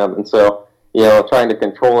home gym. And so, trying to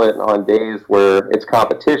control it on days where it's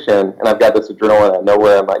competition and I've got this adrenaline I know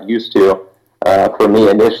where I'm not used to, for me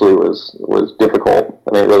initially was difficult.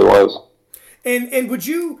 I mean, it really was. And would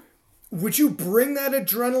you bring that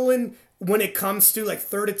adrenaline when it comes to like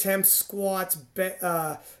third attempt squats,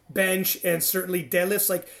 bench, and certainly deadlifts?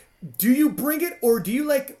 Like, do you bring it, or do you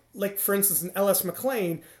like for instance, an LS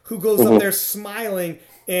McLean who goes up there smiling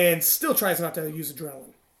and still tries not to use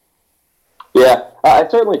adrenaline? Yeah, I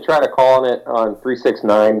certainly try to call on it on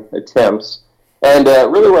 369 attempts. And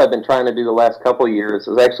really what I've been trying to do the last couple of years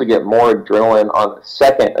is actually get more adrenaline on the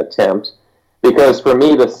second attempt. Because for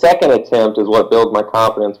me, the second attempt is what builds my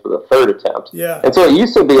confidence for the third attempt. Yeah. And so it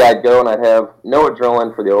used to be I'd go and I'd have no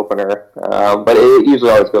adrenaline for the opener, but it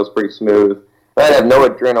usually always goes pretty smooth. I'd have no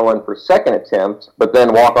adrenaline for second attempt, but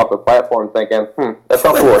then walk off the platform thinking, that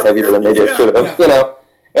felt a little heavier than maybe it should have,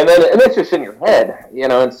 And it's just in your head,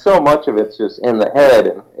 and so much of it's just in the head.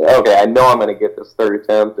 And, okay, I know I'm going to get this third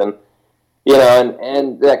attempt, and,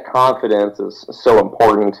 and that confidence is so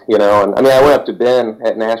important, And, I went up to Ben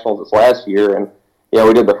at Nationals this last year, and,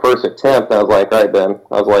 we did the first attempt, and I was like, all right, Ben,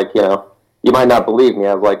 I was like, you might not believe me.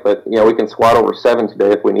 I was like, but, we can squat over 7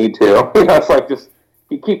 today if we need to. It's like, just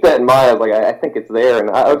you keep that in mind. I was like, I think it's there. And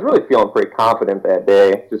I was really feeling pretty confident that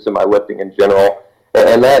day, just in my lifting in general.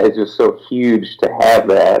 And that is just so huge to have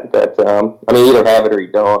that either have it or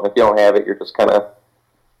you don't. If you don't have it, you're just kind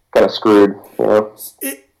of screwed,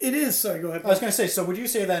 It is. Sorry, go ahead. I was going to say, so would you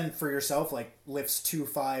say then for yourself, like lifts 2,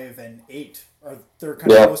 5, and 8 are they're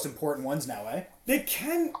kind of the most important ones now, eh? They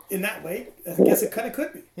can in that way. I guess it kind of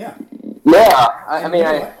could be. Yeah.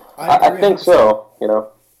 Yeah, I think so,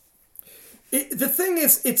 The thing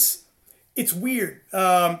is, it's weird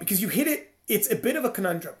because you hit it. It's a bit of a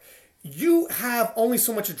conundrum. You have only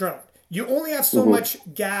so much adrenaline. You only have so much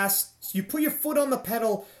gas. You put your foot on the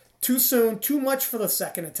pedal too soon, too much for the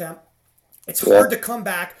second attempt. It's hard to come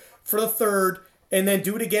back for the third and then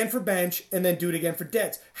do it again for bench and then do it again for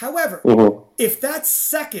deads. However, if that's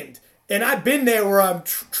second, and I've been there where I'm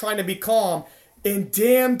trying to be calm, and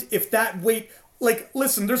damned if that weight... Like,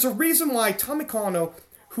 listen, there's a reason why Tommy Kano,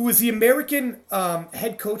 who is the American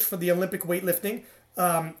head coach for the Olympic weightlifting,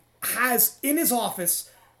 has in his office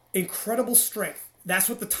incredible strength. That's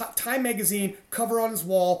what the Time magazine cover on his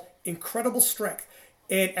wall, incredible strength.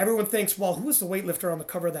 And everyone thinks, well, who was the weightlifter on the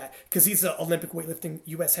cover of that? Because he's the Olympic weightlifting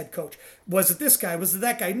U.S. head coach. Was it this guy? Was it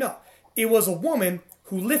that guy? No. It was a woman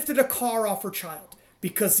who lifted a car off her child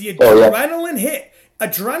because the adrenaline hit.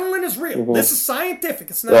 Adrenaline is real. This is scientific.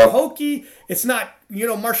 It's not hokey. It's not,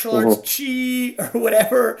 martial arts chi or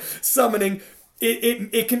whatever summoning.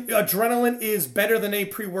 It can adrenaline is better than a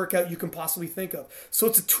pre-workout you can possibly think of. So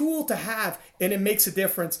it's a tool to have, and it makes a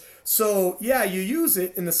difference. So yeah, you use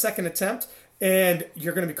it in the second attempt, and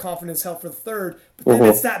you're going to be confident as hell for the third. But then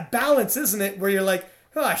it's that balance, isn't it, where you're like,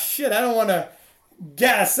 oh shit, I don't want to.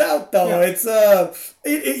 gas out though. Yeah. It's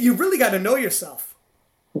you really got to know yourself.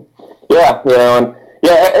 Yeah, and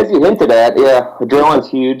as you hinted at, adrenaline's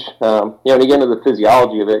huge. And you get into the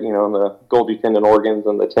physiology of it, and the Golgi tendon organs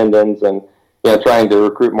and the tendons, and trying to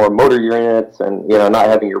recruit more motor units, and not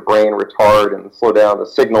having your brain retard and slow down the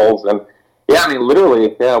signals, and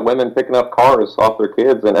literally, women picking up cars off their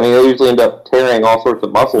kids, and they usually end up tearing all sorts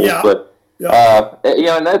of muscles, but. Yeah.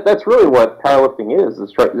 And that's really what powerlifting is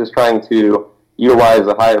just trying to utilize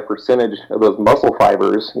a higher percentage of those muscle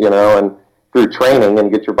fibers, and through training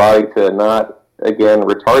and get your body to not, again,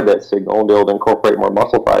 retard that signal and be able to incorporate more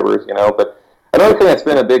muscle fibers, But another thing that's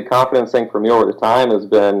been a big confidence thing for me over the time has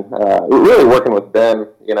been really working with Ben,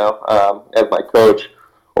 as my coach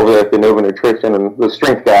over there at the Nova Nutrition and the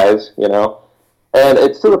strength guys, And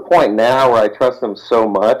it's to the point now where I trust him so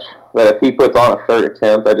much that if he puts on a third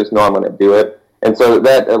attempt, I just know I'm going to do it. And so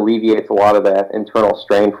that alleviates a lot of that internal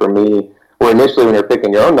strain for me, where initially when you're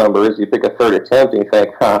picking your own numbers, you pick a third attempt and you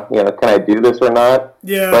think, can I do this or not?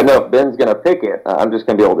 Yeah. But I know if Ben's going to pick it, I'm just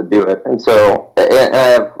going to be able to do it. And so and I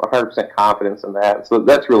have 100% confidence in that. So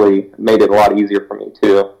that's really made it a lot easier for me,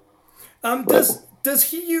 too. Does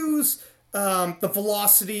he use... the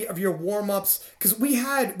velocity of your warm-ups, because we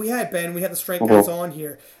had Ben, we had the strength guys on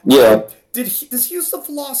here. Yeah. Does he use the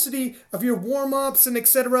velocity of your warm-ups and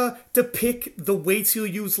etc. to pick the weights he'll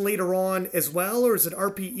use later on as well, or is it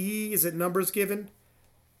RPE? Is it numbers given?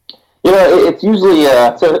 It's usually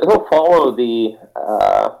so he'll follow the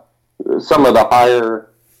some of the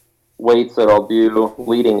higher weights that I'll do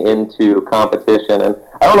leading into competition, and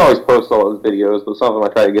I don't always post all those videos, but some of them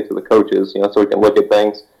I try to get to the coaches, so we can look at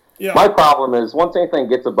things. Yeah. My problem is once anything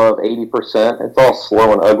gets above 80%, it's all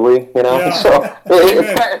slow and ugly, Yeah. So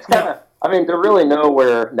it's kind of, to really know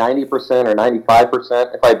where 90% or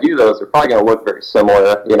 95%, if I do those, they're probably going to look very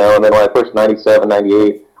similar, and then when I push 97,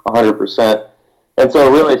 98, 100%. And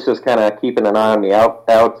so really it's just kind of keeping an eye on the I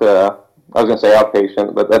was going to say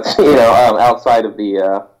outpatient, but that's,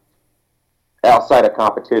 outside of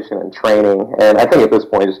competition and training. And I think at this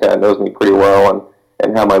point he just kind of knows me pretty well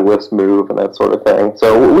and how my lifts move and that sort of thing.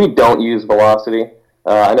 So we don't use velocity.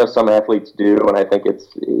 I know some athletes do, and I think it's,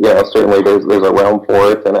 certainly there's a realm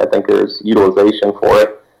for it, and I think there's utilization for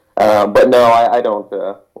it. But no, I don't,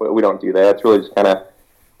 we don't do that. It's really just kind of,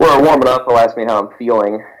 when I'm warming up, they'll ask me how I'm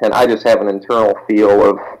feeling, and I just have an internal feel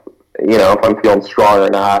of, if I'm feeling strong or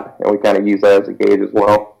not, and we kind of use that as a gauge as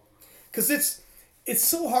well. Because it's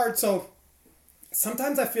so hard. So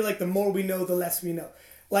sometimes I feel like the more we know, the less we know.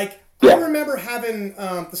 Like, I remember having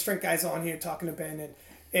the strength guys on here talking to Ben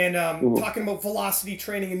and talking about velocity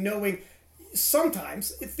training and knowing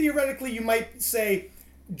sometimes, theoretically, you might say,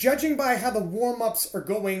 judging by how the warm-ups are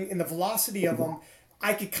going and the velocity of them,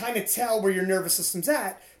 I could kind of tell where your nervous system's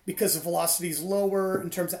at because the velocity is lower in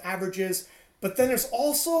terms of averages. But then there's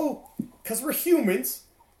also, because we're humans,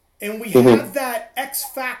 and we have that X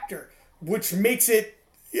factor, which makes it,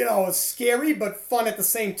 scary but fun at the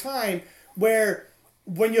same time, where...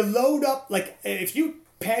 when you load up, like, if you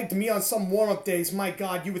pegged me on some warm-up days, my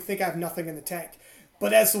God, you would think I have nothing in the tank.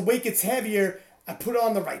 But as the weight gets heavier, I put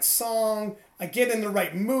on the right song, I get in the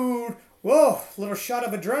right mood, whoa, a little shot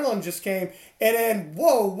of adrenaline just came, and then,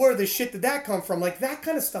 whoa, where the shit did that come from? Like, that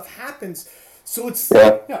kind of stuff happens. So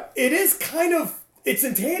it is kind of, it's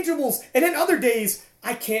intangibles. And then other days,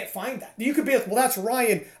 I can't find that. You could be like, well, that's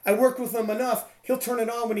Ryan. I worked with him enough. He'll turn it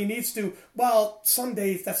on when he needs to. Well, some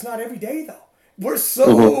days, that's not every day, though. We're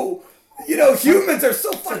so, humans are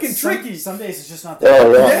so fucking tricky. Some days it's just not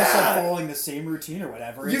there. Yeah. It's like following the same routine or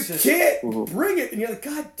whatever. You can't bring it. And you're like,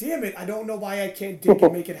 God damn it. I don't know why I can't dig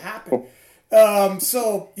and make it happen. I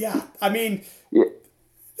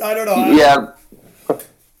don't know.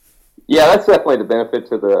 Yeah, that's definitely the benefit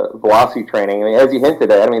to the velocity training. As you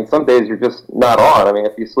hinted at, some days you're just not on.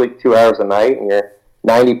 If you sleep 2 hours a night and you're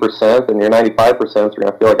 90% and you're 95%, so you're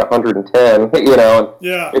going to feel like 110,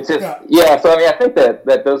 It's just, so I think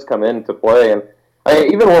that does come into play. And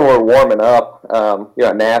even when we're warming up,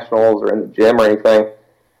 at nationals or in the gym or anything,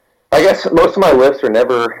 I guess most of my lifts are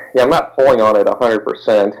never, I'm not pulling on it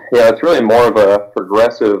 100%. It's really more of a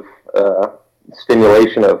progressive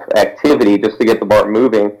stimulation of activity just to get the bar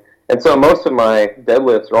moving. And so most of my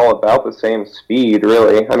deadlifts are all about the same speed,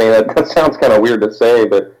 really. That sounds kind of weird to say,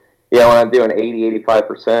 but when I'm doing 80,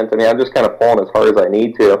 85%, I'm just kind of pulling as hard as I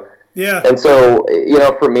need to. Yeah. And so,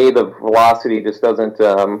 for me, the velocity just doesn't,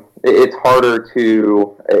 it's harder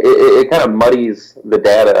to, it kind of muddies the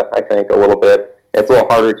data, I think, a little bit. It's a little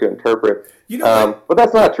harder to interpret. But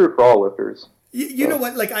that's not true for all lifters. You know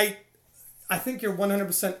what? Like, I I think you're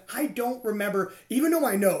 100%. I don't remember, even though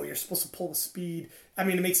I know you're supposed to pull with speed. I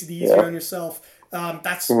mean, it makes it easier on yourself.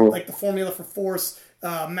 That's like the formula for force,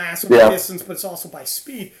 mass over distance, but it's also by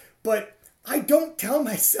speed. But I don't tell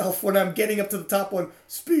myself when I'm getting up to the top one,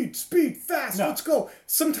 speed, fast, let's go.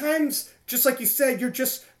 Sometimes, just like you said, you're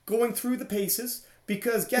just going through the paces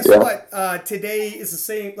because guess what? Today is the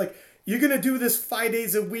same. Like, you're going to do this 5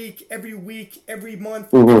 days a week, every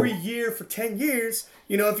month, every year for 10 years.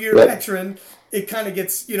 You know, if you're a veteran, it kind of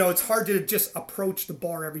gets, you know, it's hard to just approach the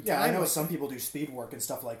bar every time. Yeah, I know some people do speed work and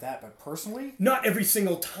stuff like that, but personally, not every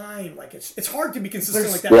single time. Like, it's hard to be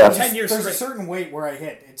consistent like that for 10 years There's straight. a certain weight where I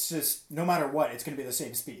hit. It's just, no matter what, it's going to be the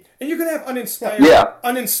same speed. And you're going to have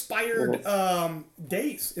uninspired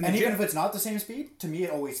days in the gym. even if it's not the same speed, to me it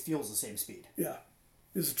always feels the same speed. Yeah.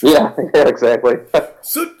 Yeah, exactly.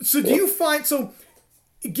 So do you find,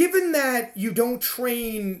 given that you don't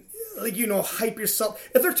train, like, you know, hype yourself,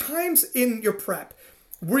 are there times in your prep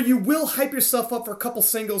where you will hype yourself up for a couple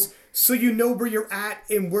singles so you know where you're at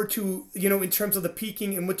and where to, you know, in terms of the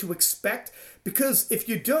peaking and what to expect? Because if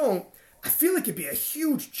you don't, I feel like it'd be a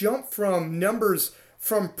huge jump from numbers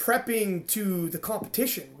from prepping to the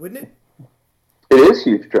competition, wouldn't it? It is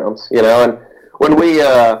huge jumps, you know, and when we,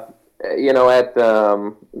 you know, at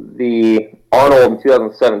the Arnold in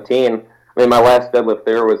 2017, I mean, my last deadlift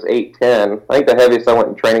there was 810. I think the heaviest I went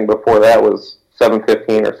in training before that was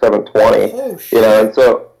 715 or 720. Oh, shit. You know, and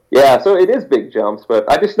so, yeah, so it is big jumps, but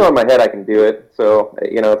I just know in my head I can do it. So,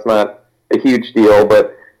 you know, it's not a huge deal.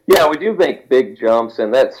 But, yeah, we do make big jumps,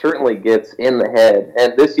 and that certainly gets in the head.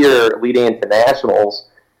 And this year, leading into nationals,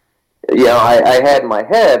 you know, I had in my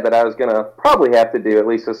head that I was going to probably have to do at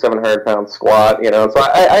least a 700-pound squat, you know. So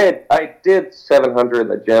I did 700 in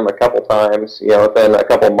the gym a couple times, you know, within a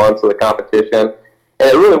couple months of the competition. And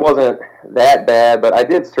it really wasn't that bad, but I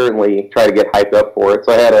did certainly try to get hyped up for it.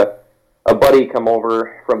 So I had a buddy come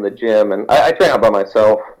over from the gym, and I train out by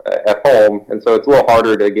myself at home, and so it's a little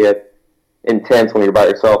harder to get intense when you're by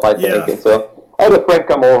yourself, I think. Yeah. And so I had a friend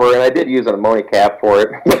come over, and I did use an ammonia cap for it.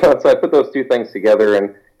 So I put those two things together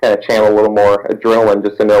and kind of channel a little more adrenaline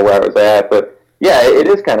just to know where I was at. But yeah, it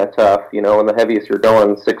is kind of tough, you know, when the heaviest you're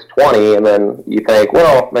going 620, and then you think,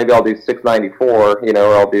 well, maybe I'll do 694, you know,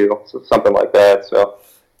 or I'll do something like that. So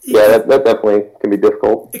yeah, that definitely can be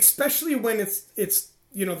difficult. Especially when it's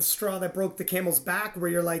you know, the straw that broke the camel's back, where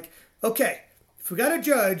you're like, okay, if we got to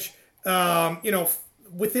judge, you know,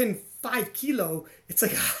 within 5 kilo, it's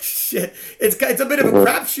like, ah, shit. It's a bit of a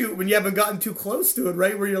crapshoot when you haven't gotten too close to it,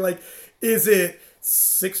 right? Where you're like, is it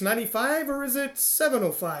 695 or is it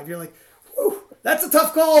 705? You're like, whew, that's a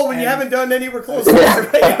tough call when you haven't done anywhere close to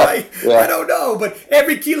it, right? Like, I don't know, but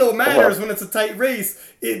every kilo matters when it's a tight race.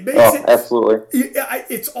 It makes it absolutely.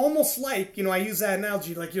 It's almost like, you know, I use that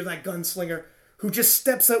analogy, like you're that gunslinger who just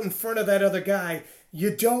steps out in front of that other guy.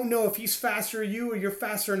 You don't know if he's faster than you or you're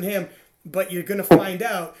faster than him, but you're gonna find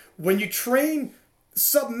out when you train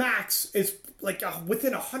sub-max. Is like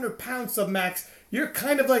within 100 pounds sub-max. You're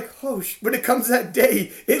kind of like, oh, when it comes that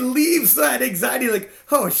day, it leaves that anxiety like,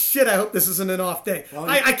 oh, shit, I hope this isn't an off day. Well,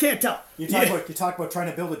 I can't tell. You talk about trying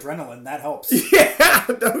to build adrenaline. That helps. Yeah.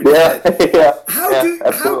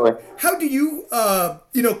 How do you,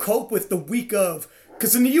 you know, cope with the week of,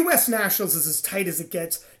 because in the U.S. Nationals is as tight as it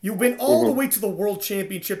gets. You win all the way to the World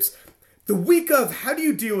Championships. The week of, how do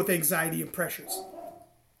you deal with anxiety and pressures?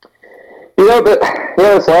 You know,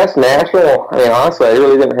 this last national, I mean, honestly, I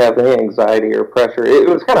really didn't have any anxiety or pressure. It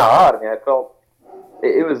was kind of odd. I mean, I felt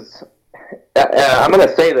it was, I'm going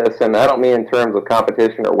to say this, and I don't mean in terms of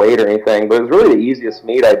competition or weight or anything, but it was really the easiest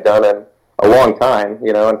meet I'd done in a long time,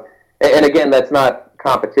 you know. And again, that's not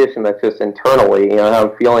competition, that's just internally, you know, how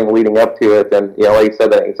I'm feeling leading up to it. And, you know, like you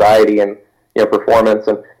said, that anxiety and, you know, performance.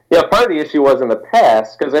 And, you know, part of the issue was in the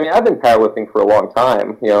past, because, I mean, I've been powerlifting for a long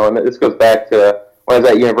time, you know, and this goes back to when I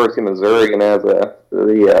was at University of Missouri and as the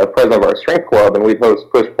president of our strength club, and we'd host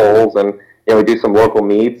push-pulls, and, you know, we do some local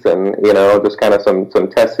meets and, you know, just kind of some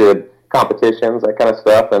tested competitions, that kind of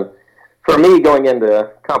stuff. And for me, going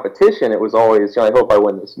into competition, it was always, you know, I hope I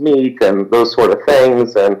win this meet and those sort of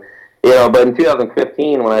things. And, you know, but in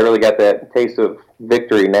 2015, when I really got that taste of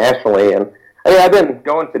victory nationally, and I mean, I've been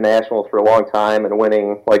going to nationals for a long time and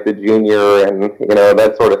winning like the junior and, you know,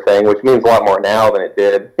 that sort of thing, which means a lot more now than it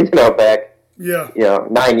did, you know, back, you know,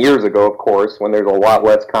 9 years ago, of course, when there's a lot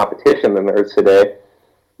less competition than there is today.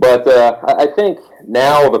 But I think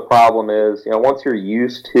now the problem is, you know, once you're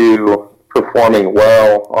used to performing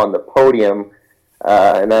well on the podium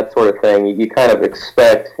and that sort of thing, you kind of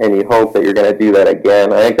expect and you hope that you're going to do that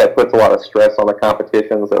again. I think that puts a lot of stress on the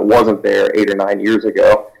competitions that wasn't there 8 or 9 years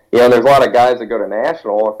ago. You know, there's a lot of guys that go to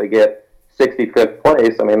national, if they get 65th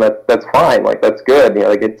place, I mean, that's fine. Like, that's good. You know,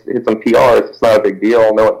 like, it's some PRs. It's not a big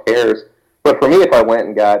deal. No one cares. But for me, if I went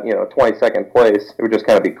and got, 22nd place, it would just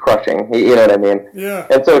kind of be crushing. You know what I mean? Yeah.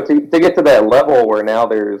 And so to get to that level where now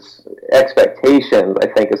there's expectations, I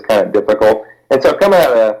think is kind of difficult. And so coming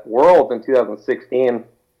out of Worlds in 2016,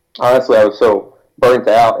 honestly, I was so burnt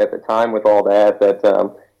out at the time with all that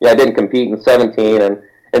I didn't compete in 17. And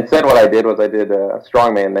instead what I did was I did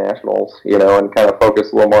Strongman Nationals, and kind of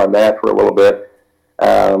focused a little more on that for a little bit.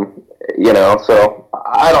 So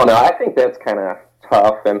I don't know. I think that's kind of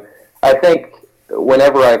tough. And I think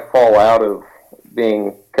whenever I fall out of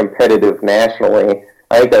being competitive nationally,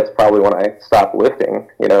 I think that's probably when I stop lifting,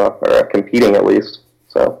 or competing at least.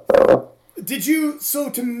 So, I don't know. So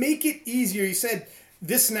to make it easier, you said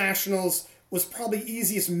this nationals was probably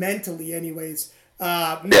easiest mentally anyways.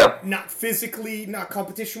 Not physically, not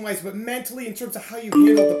competition-wise, but mentally in terms of how you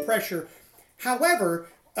handle the pressure. However,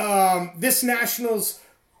 this nationals,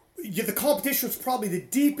 the competition was probably the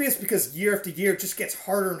deepest because year after year it just gets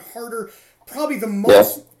harder and harder. Probably the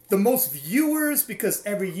most viewers because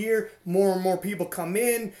every year more and more people come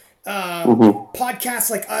in.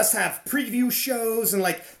 Podcasts like us have preview shows and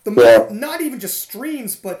like not even just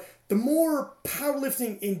streams, but the more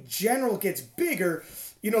powerlifting in general gets bigger,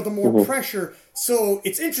 the more pressure. So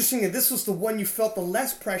it's interesting that this was the one you felt the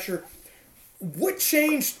less pressure. What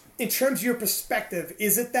changed in terms of your perspective?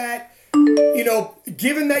 Is it that,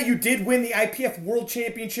 given that you did win the IPF World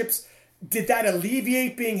Championships, did that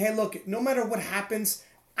alleviate being, hey, look, no matter what happens,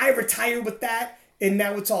 I retire with that and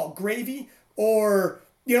now it's all gravy? Or,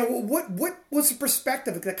 what was the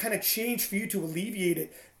perspective that kind of changed for you to alleviate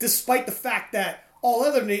it, despite the fact that all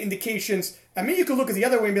other indications, I mean, you could look at the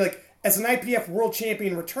other way and be like, as an IPF World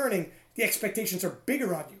Champion returning, the expectations are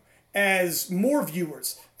bigger on you as more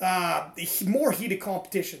viewers, more heated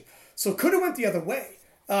competition. So could have went the other way.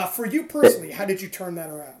 For you personally, how did you turn that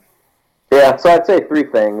around? Yeah, so I'd say three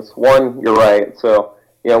things. One, you're right. So,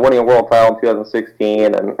 winning a world title in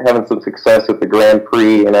 2016 and having some success at the Grand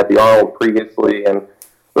Prix and at the Arnold previously and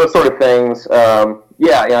those sort of things. I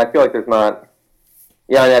feel like there's not...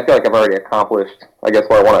 I feel like I've already accomplished, I guess,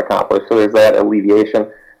 what I want to accomplish. So there's that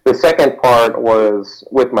alleviation. The second part was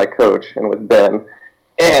with my coach and with Ben.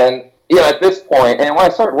 And, at this point, and when I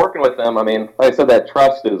started working with them, I mean, like I said, that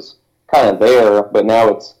trust is kind of there, but now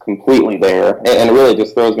it's completely there. And it really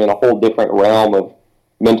just throws me in a whole different realm of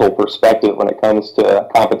mental perspective when it comes to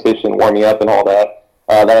competition, warming up and all that,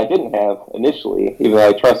 that I didn't have initially, even though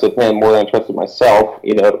I trusted him more than I trusted myself,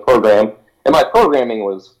 to program. And my programming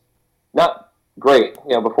was not great,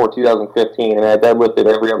 before 2015, and I deadlifted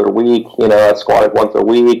every other week. I squatted once a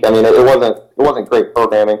week. I mean, it wasn't great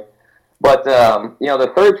programming. But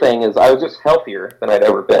the third thing is I was just healthier than I'd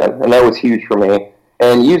ever been, and that was huge for me.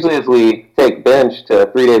 And usually, as we take bench to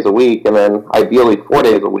 3 days a week, and then ideally 4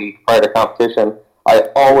 days a week prior to competition, I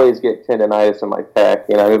always get tendonitis in my pec.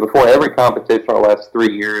 Before every competition for the last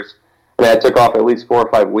 3 years, I took off at least 4 or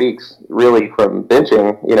 5 weeks, really, from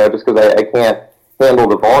benching. Just because I can't handle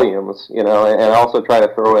the volumes, and I also try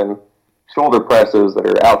to throw in shoulder presses that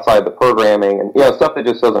are outside the programming and, stuff that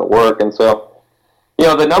just doesn't work. And so,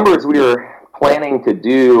 the numbers we were planning to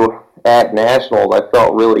do at Nationals, I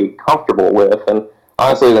felt really comfortable with. And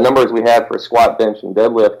honestly, the numbers we had for squat, bench, and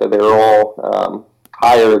deadlift, they were all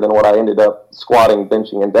higher than what I ended up squatting,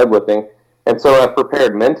 benching, and deadlifting. And so I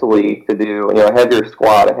prepared mentally to do, a heavier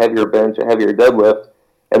squat, a heavier bench, a heavier deadlift.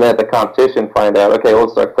 And then at the competition, find out, okay, well,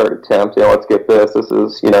 it's our third attempt. Let's get this. This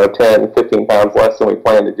is, 10, 15 pounds less than we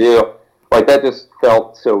planned to do. Like, that just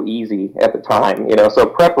felt so easy at the time, So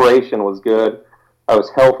preparation was good. I was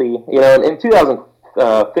healthy. And in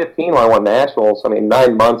 2015, when I won Nationals,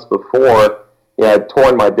 9 months before, I'd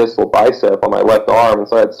torn my distal bicep on my left arm. And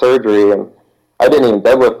so I had surgery, and I didn't even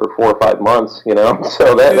deadlift for 4 or 5 months,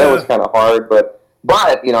 So that was kind of hard. But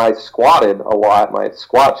I squatted a lot. My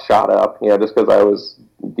squat shot up, just because I was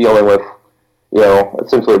dealing with,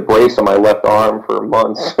 essentially a brace on my left arm for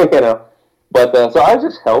months, But so I was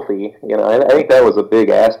just healthy, I think that was a big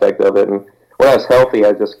aspect of it. And when I was healthy,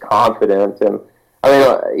 I was just confident. And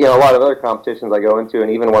a lot of other competitions I go into,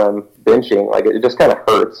 and even when I'm benching, like, it just kind of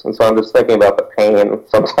hurts. And so I'm just thinking about the pain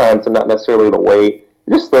sometimes and not necessarily the weight.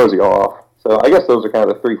 It just throws you off. So I guess those are kind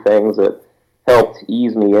of the three things that helped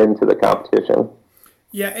ease me into the competition.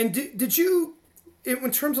 Yeah, and did you,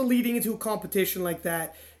 in terms of leading into a competition like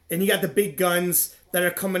that, and you got the big guns that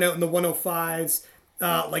are coming out in the 105s,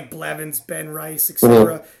 like Blevins, Ben Rice,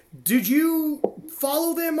 etc., did you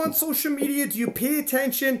follow them on social media? Do you pay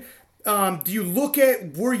attention? Do you look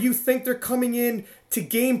at where you think they're coming in to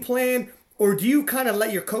game plan? Or do you kind of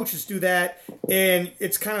let your coaches do that, and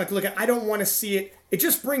it's kind of like, look, I don't want to see it it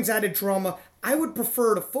just brings added drama. I would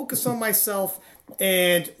prefer to focus on myself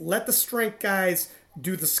and let the strength guys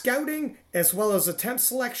do the scouting as well as attempt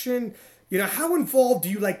selection. You know, how involved do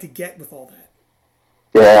you like to get with all that?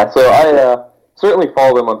 Yeah, so I certainly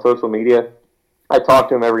follow them on social media. I talk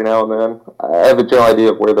to them every now and then. I have a general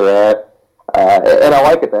idea of where they're at. And I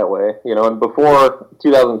like it that way, you know. And before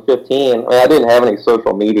 2015, I didn't have any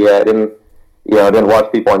social media. I didn't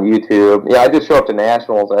watch people on YouTube. Yeah, I just show up to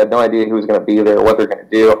nationals. I had no idea who was going to be there, what they're going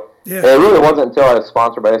to do. Yeah. And it really wasn't until I was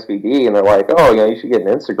sponsored by SBD, and they're like, "Oh, you know, you should get an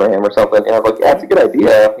Instagram or something." And I was like, "Yeah, that's a good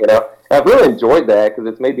idea." You know, and I've really enjoyed that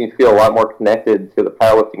because it's made me feel a lot more connected to the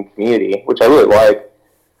powerlifting community, which I really like.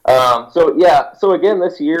 So again,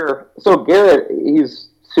 this year, so Garrett, he's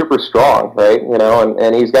super strong, right? You know,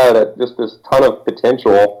 and he's got just this ton of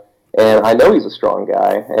potential, and I know he's a strong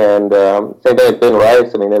guy. And same thing with Ben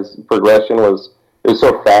Rice. I mean, his progression was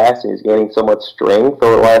so fast, and he's gaining so much strength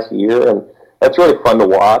over the last year, and that's really fun to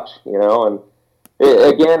watch, you know. And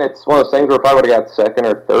again, it's one of those things where if I would have got second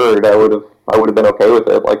or third, I would have been okay with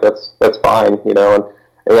it. Like that's fine, you know.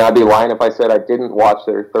 And I'd be lying if I said I didn't watch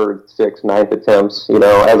their third, sixth, ninth attempts, you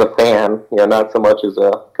know, as a fan, you know, not so much as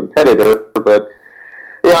a competitor, but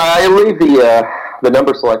yeah, I leave the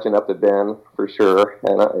number selection up to Ben for sure,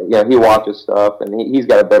 and he watches stuff, and he's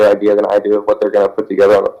got a better idea than I do of what they're going to put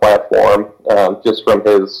together on the platform, just from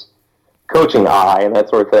his coaching eye and that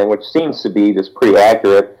sort of thing, which seems to be just pretty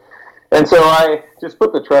accurate. And so I just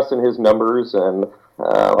put the trust in his numbers, and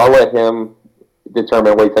I'll let him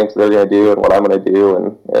determine what he thinks they're going to do and what I'm going to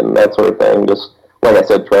do, and that sort of thing. Just like I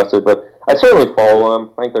said, trust it. But I certainly follow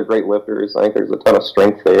them. I think they're great lifters. I think there's a ton of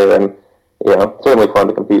strength there, and certainly fun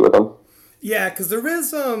to compete with them. Yeah, because there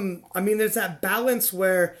is, there's that balance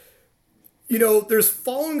where, you know, there's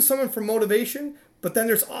following someone for motivation, but then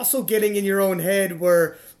there's also getting in your own head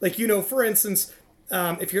where, like, you know, for instance,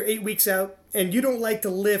 if you're 8 weeks out and you don't like to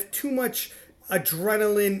lift too much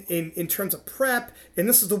adrenaline in terms of prep, and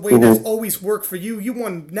this is the way that's always worked for you. You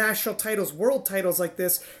won national titles, world titles like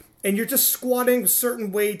this, and you're just squatting with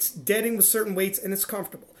certain weights, deading with certain weights, and it's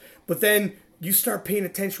comfortable. But then you start paying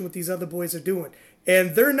attention what these other boys are doing.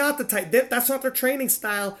 And they're not the type, that's not their training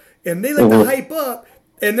style, and they like to hype up,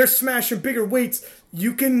 and they're smashing bigger weights.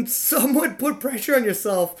 You can somewhat put pressure on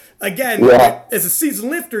yourself. Again, as a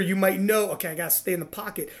seasoned lifter, you might know, okay, I got to stay in the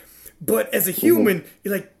pocket. But as a human,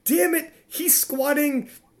 you're like, damn it, he's squatting,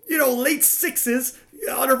 you know, late sixes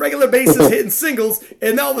on a regular basis, hitting singles,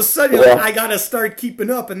 and all of a sudden you're like, I got to start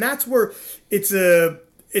keeping up. And that's where it's a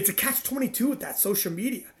catch-22 with that social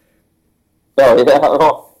media. Oh, yeah,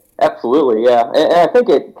 oh, absolutely, yeah. And I think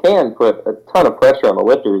it can put a ton of pressure on the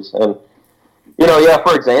lifters. And, you know,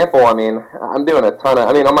 for example, I mean, I'm doing a ton of,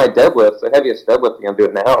 on my deadlifts, the heaviest deadlifting I'm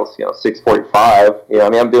doing now is, 645.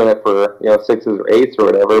 I'm doing it for, sixes or eights or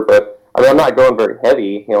whatever, but, I'm not going very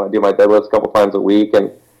heavy. I do my deadlifts a couple times a week,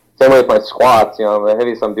 and same way with my squats. The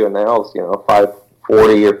heaviest I'm doing now is,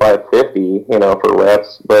 540 or 550, for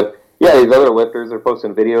reps. But, yeah, these other lifters are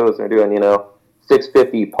posting videos, they're doing,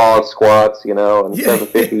 650 pause squats, and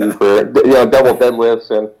 750 for, double deadlifts,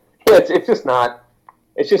 and it's just not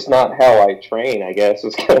how I train, I guess,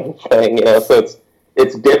 is kind of thing, so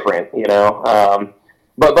it's different,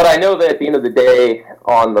 But I know that at the end of the day,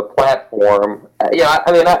 on the platform, I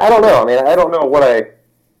don't know. I don't know what I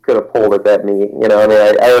could have pulled at that meet.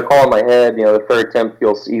 I recall in my head, the third attempt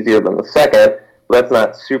feels easier than the second. But that's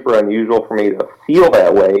not super unusual for me to feel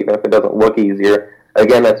that way, even if it doesn't look easier.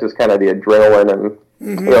 Again, that's just kind of the adrenaline and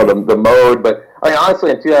the mode. But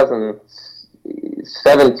honestly, in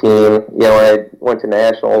 2017, I went to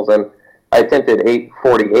nationals and I attempted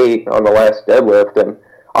 848 on the last deadlift, and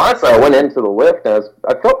honestly, I went into the lift and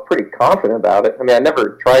I felt pretty confident about it. I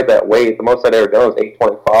never tried that weight. The most I'd ever done was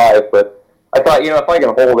 825, but I thought, if I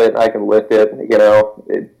can hold it, I can lift it,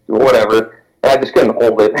 whatever. And I just couldn't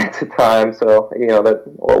hold it at the time, so, that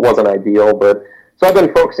wasn't ideal. But so I've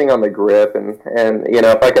been focusing on the grip, and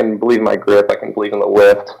if I can believe in my grip, I can believe in the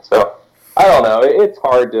lift. So I don't know. It's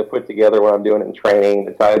hard to put together what I'm doing in training,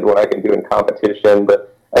 decide what I can do in competition,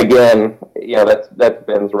 but again, that's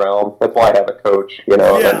Ben's realm. That's why I have a coach,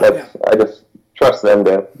 I just trust them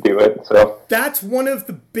to do it. So that's one of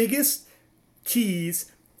the biggest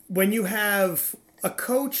keys when you have a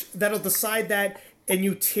coach that'll decide that and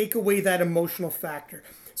you take away that emotional factor.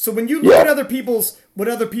 So when you look at what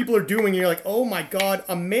other people are doing, you're like, oh my God,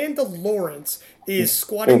 Amanda Lawrence is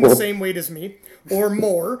squatting the same weight as me or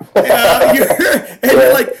more.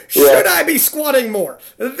 You're like, should I be squatting more?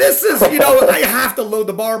 This is, I have to load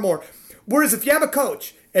the bar more. Whereas if you have a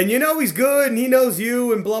coach and he's good and he knows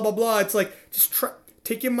you and blah, blah, blah, it's like, just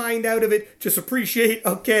take your mind out of it. Just appreciate,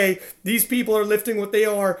 okay, these people are lifting what they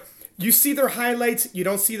are. you see their highlights, you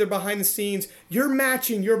don't see their behind the scenes. You're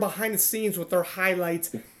matching your behind the scenes with their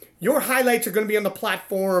highlights. Your highlights are going to be on the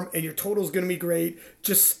platform, and your total is going to be great.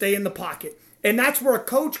 Just stay in the pocket. And that's where a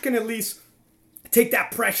coach can at least take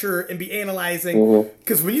that pressure and be analyzing.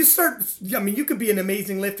 Because when you start, I mean, you could be an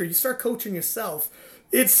amazing lifter. You start coaching yourself.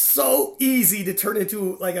 It's so easy to turn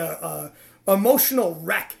into like a emotional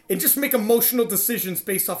wreck and just make emotional decisions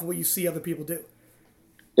based off of what you see other people do.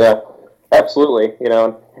 Yeah, absolutely.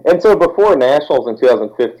 And so before Nationals in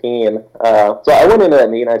 2015, so I went into that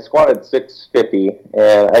meet and I squatted 650,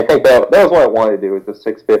 and I think that was what I wanted to do, was the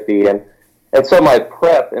 650. And so my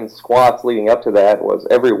prep and squats leading up to that was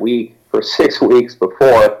every week for 6 weeks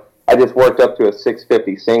before, I just worked up to a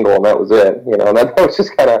 650 single, and that was it. And that was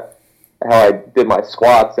just kind of how I did my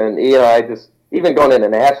squats. And, I just, even going into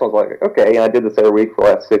Nationals, like, okay, I did this every week for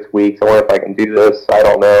the last 6 weeks. I wonder if I can do this. I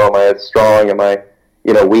don't know. Am I as strong? Am I,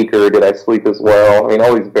 weaker? Did I sleep as well? I mean,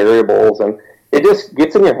 all these variables. And it just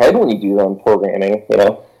gets in your head when you do that in programming,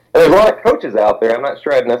 And there's a lot of coaches out there. I'm not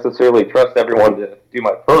sure I'd necessarily trust everyone to do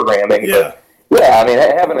my programming. Yeah. But, yeah, I mean,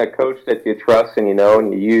 having a coach that you trust and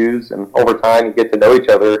and you use, and over time you get to know each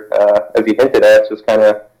other, as you hinted at, it's just kind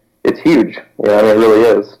of, it's huge. I mean, it really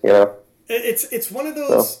is, It's one of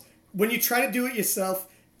those, when you try to do it yourself,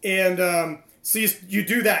 and so you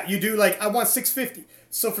do that. You do, like, I want 650.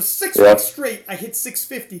 So for 6 weeks straight, I hit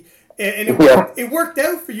 650. And it worked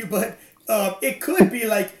out for you, but it could be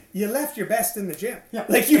like you left your best in the gym. Yeah.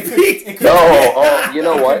 Like you peaked. You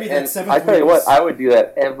know what? And I tell you what, I would do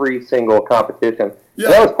that every single competition. Yeah.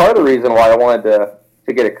 That was part of the reason why I wanted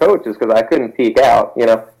to get a coach, is because I couldn't peak out, And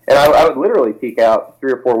I would literally peak out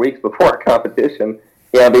 3 or 4 weeks before a competition.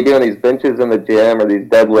 I'd be doing these benches in the gym or these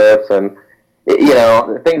deadlifts, and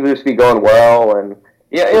things would just be going well. And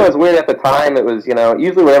it was weird at the time. It was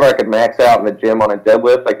usually whenever I could max out in the gym on a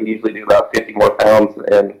deadlift, I could usually do about 50 more pounds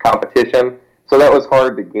in competition. So that was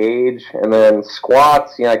hard to gauge. And then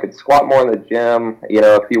squats, I could squat more in the gym,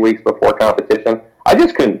 a few weeks before competition. I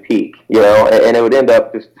just couldn't peak, and it would end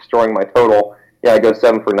up just destroying my total. I go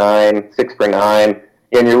 7 for 9, 6 for 9.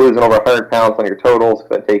 And you're losing over 100 pounds on your totals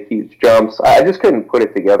because I take huge jumps. I just couldn't put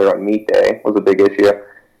it together on meet day, was a big issue.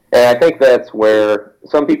 And I think that's where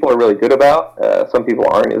some people are really good about, some people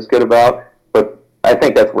aren't as good about, but I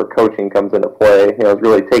think that's where coaching comes into play. It's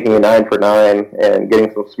really taking a 9 for 9 and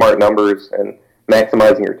getting some smart numbers and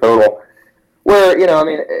maximizing your total. Where,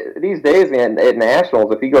 these days at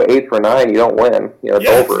Nationals, if you go 8 for 9, you don't win. It's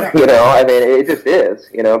over. I mean, it just is,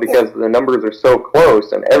 because the numbers are so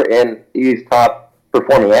close, and these top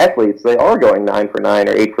performing athletes, they are going 9 for 9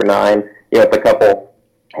 or 8 for 9, with a couple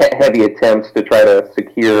heavy attempts to try to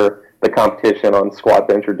secure the competition on squat,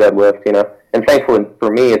 bench, or deadlift, And thankfully for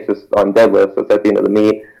me, it's just on deadlifts. It's at the end of the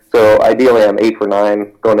meet. So ideally, I'm 8 for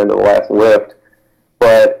 9 going into the last lift.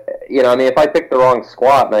 But, if I pick the wrong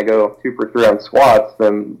squat and I go 2 for 3 on squats,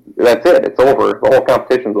 then that's it. It's over. The whole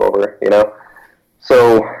competition's over,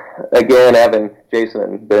 So, again, having Jason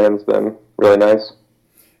and Ben's been really nice.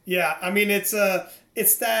 Yeah, I mean, it's a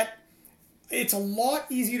lot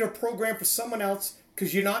easier to program for someone else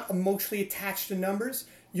because you're not emotionally attached to numbers.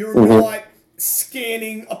 You're not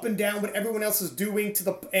scanning up and down what everyone else is doing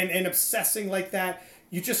and obsessing like that.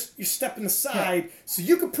 You're stepping aside so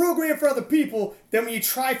you can program for other people. Then when you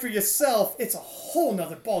try for yourself, it's a whole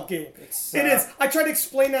nother ball game. It is. I try to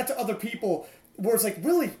explain that to other people where it's like,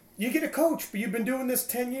 really, you get a coach, but you've been doing this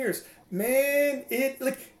 10 years. Man,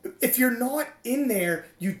 if you're not in there,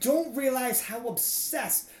 you don't realize how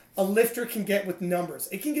obsessed a lifter can get with numbers.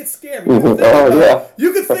 It can get scary. You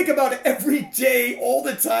can think about it every day, all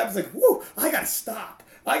the time. It's like, whoo, I gotta stop.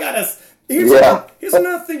 Here's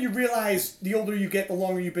another thing you realize the older you get, the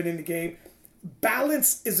longer you've been in the game.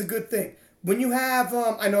 Balance is a good thing. When you have,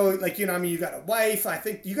 I know, you got a wife. I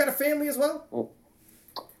think you got a family as well.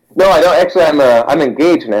 No, I don't. Actually, I'm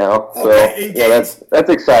engaged now. So, engaged. Yeah, that's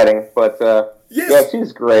exciting. But, yeah,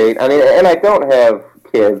 she's great. I mean, and I don't have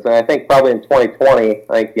kids. And I think probably in 2020,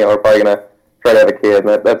 we're probably going to try to have a kid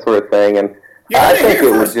and that sort of thing. And I think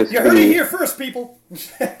it would just You heard it here first, people.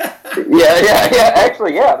 Yeah.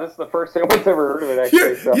 Actually, this is the first time I've ever heard of it,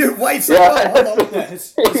 actually. Your wife's like,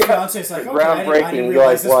 his fiance's like, okay, groundbreaking. I didn't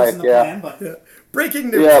realize this was in the plan, but...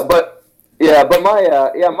 Breaking news. But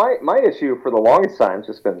my issue for the longest time has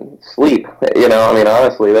just been sleep.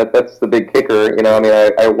 Honestly, that's the big kicker.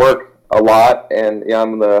 I work a lot, and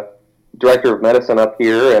I'm the director of medicine up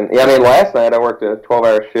here, and last night I worked a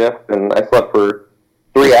 12-hour shift, and I slept for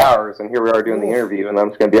 3 hours, and here we are doing the interview, and I'm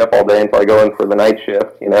just going to be up all day until I go in for the night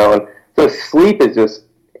shift. And so sleep is just,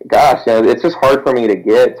 it's just hard for me to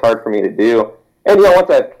get. It's hard for me to do. And once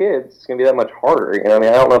I have kids, it's going to be that much harder. I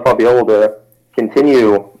don't know if I'll be able to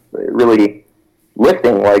continue really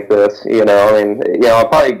lifting like this. I mean, I'll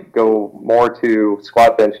probably go more to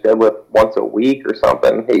squat, bench, deadlift once a week or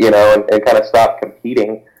something, and kind of stop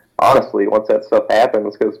competing, honestly, once that stuff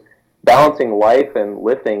happens, because balancing life and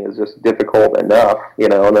lifting is just difficult enough,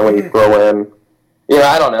 and then when you throw in,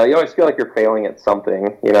 I don't know, you always feel like you're failing at something,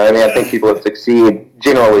 I mean, I think people that succeed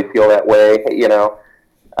generally feel that way, I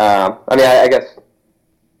mean, I guess,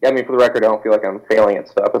 for the record, I don't feel like I'm failing at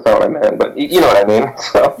stuff. That's not what I meant, but you know what I mean.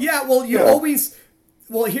 So, yeah, well, you always...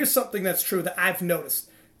 Well, here's something that's true that I've noticed.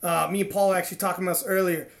 Me and Paul were actually talking about this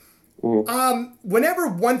earlier. Whenever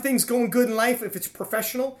one thing's going good in life, if it's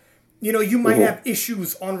professional, you might have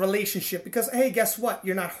issues on relationship because, hey, guess what?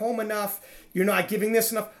 You're not home enough. You're not giving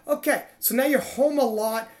this enough. Okay, so now you're home a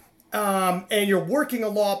lot and you're working a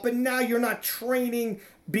lot, but now you're not training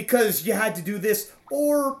because you had to do this.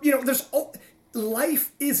 Or,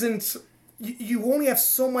 life isn't... You only have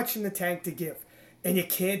so much in the tank to give, and you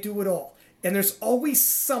can't do it all. And there's always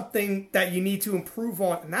something that you need to improve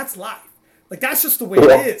on, and that's life. Like, that's just the way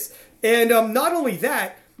it is. And not only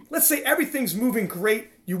that, let's say everything's moving great,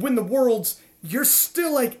 you win the Worlds, you're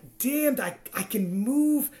still like, damn, I can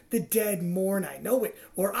move the dead more, and I know it.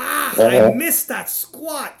 Or, I missed that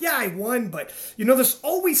squat. Yeah, I won, but, there's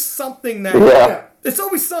always something that... Yeah. It's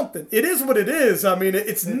always something. It is what it is. I mean,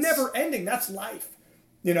 it's never ending. That's life.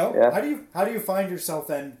 Yeah. How do you find yourself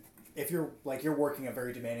then... If you're working a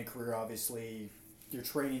very demanding career, obviously, your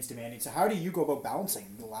training's demanding. So how do you go about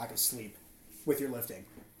balancing the lack of sleep with your lifting?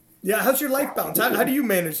 Yeah, how's your life balance? How do you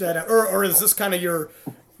manage that? Or is this kind of your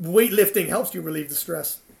weightlifting helps you relieve the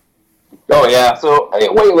stress? Oh, yeah. So,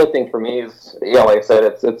 weightlifting for me is, like I said,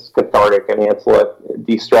 it's cathartic. I mean, it's what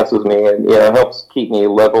de-stresses me and, helps keep me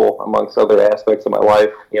level amongst other aspects of my life,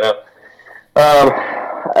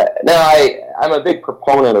 Now, I'm a big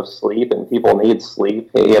proponent of sleep, and people need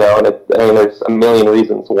sleep, and there's a million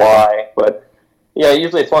reasons why, but,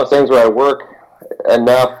 usually it's one of those things where I work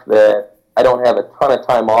enough that I don't have a ton of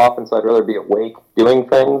time off, and so I'd rather be awake doing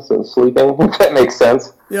things than sleeping, if that makes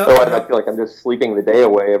sense. Yeah. Otherwise, I feel like I'm just sleeping the day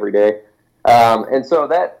away every day. And so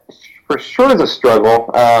that, for sure, is a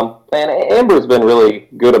struggle, and Amber's been really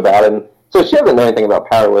good about it, and so she doesn't know anything about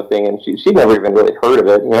powerlifting, and she'd never even really heard of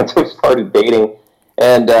it, until we started dating.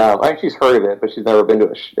 And I think she's heard of it, but she's never been to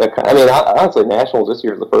honestly, Nationals this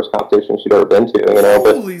year is the first competition she'd ever been to,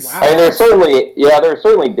 Holy but, I mean, there are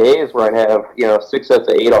certainly days where I'd have, 6 sets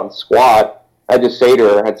of 8 on squat. I'd just say to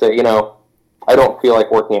her, I'd say, I don't feel like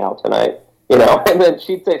working out tonight, and then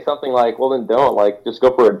she'd say something like, well, then don't, just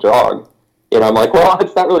go for a jog. I'm like, well,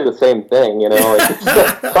 it's not really the same thing,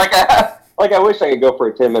 I wish I could go for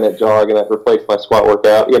a 10-minute jog and that replace my squat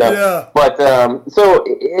workout, Yeah. But,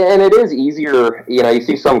 and it is easier, you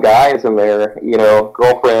see some guys in their,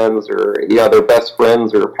 girlfriends or, their best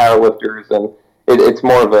friends or powerlifters, and it's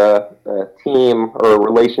more of a team or a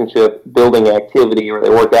relationship building activity where they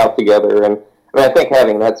work out together. And I think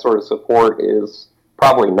having that sort of support is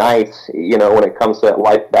probably nice, when it comes to that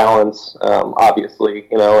life balance, obviously,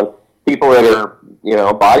 and people that are,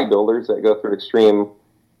 bodybuilders that go through extreme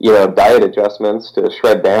diet adjustments to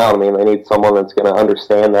shred down. I mean, they need someone that's going to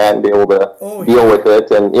understand that and be able to deal with it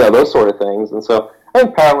and, those sort of things. And so I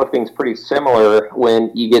think powerlifting is pretty similar when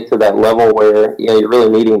you get to that level where, you're really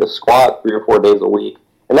needing to squat 3 or 4 days a week.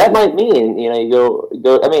 And that might mean, you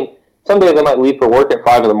go, I mean, some days I might leave for work at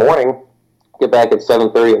 5 in the morning, get back at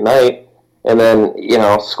 7:30 at night, and then,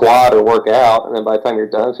 squat or work out. And then by the time you're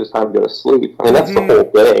done, it's just time to go to sleep. I mean, that's the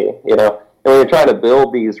whole day, And when you're trying to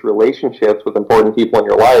build these relationships with important people in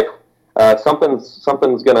your life,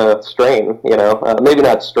 something's going to strain, maybe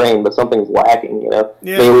not strain, but something's lacking, Yeah.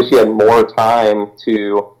 Maybe you wish you had more time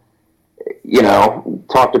to,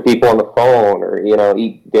 talk to people on the phone or,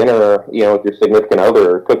 eat dinner, with your significant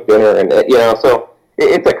other or cook dinner. And, so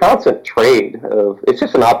it's a constant trade it's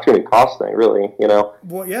just an opportunity cost thing, really,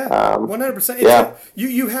 Well, yeah, 100%. Yeah.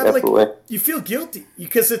 You have Absolutely. you feel guilty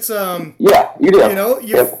because it's, yeah, you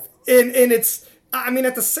do. And it's, I mean,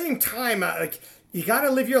 at the same time, you got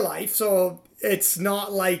to live your life. So it's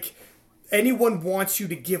not like anyone wants you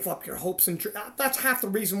to give up your hopes and that's half the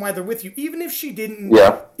reason why they're with you. Even if she didn't,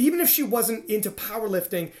 even if she wasn't into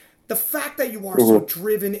powerlifting, the fact that you are so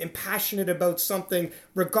driven and passionate about something,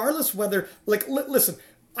 regardless whether, listen,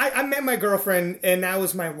 I met my girlfriend and now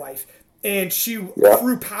is my wife and she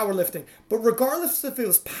through powerlifting, but regardless if it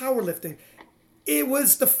was powerlifting, it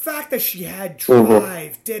was the fact that she had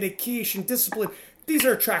drive, dedication, discipline. These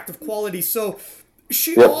are attractive qualities. So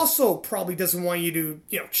she also probably doesn't want you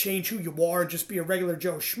to, change who you are and just be a regular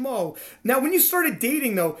Joe Schmo. Now, when you started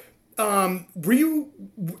dating, though,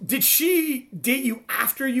 did she date you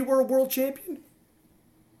after you were a world champion?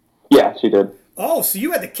 Yeah, she did. Oh, so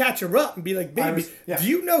you had to catch her up and be like, baby, yeah. do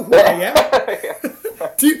you know who I am?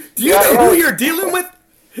 do you know who you're dealing with?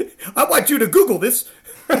 I want you to Google this.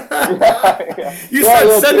 You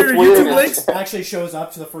start sending her YouTube links. Actually shows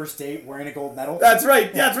up to the first date wearing a gold medal. That's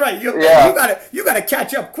right. That's right. You gotta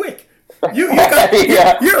catch up quick. You're a lucky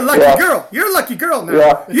girl. You're a lucky girl now.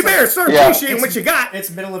 Yeah. You better start appreciating what you got. It's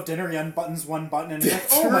middle of dinner. He unbuttons one button and like,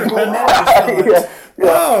 oh my god.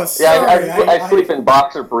 Oh, sorry. I sleep in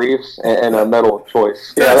boxer briefs and a medal of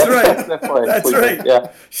choice. That's right. That's right.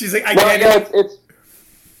 Yeah. She's like, I get it.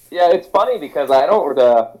 It's funny because I don't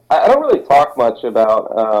really talk much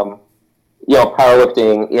about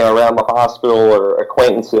powerlifting around the hospital or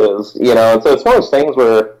acquaintances, and so it's one of those things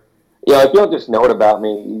where if you don't just know it about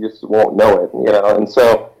me, you just won't know it, and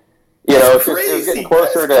so it was getting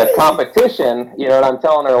closer to competition, and I'm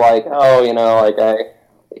telling her like, oh, I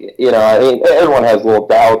mean, everyone has little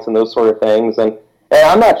doubts and those sort of things, and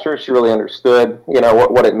I'm not sure she really understood,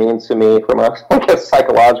 what it means to me from a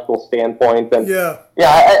psychological standpoint. And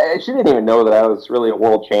she didn't even know that I was really a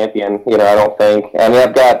world champion. I don't think. I mean,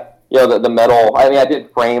 I've got the medal. I mean, I did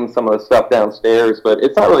frame some of the stuff downstairs, but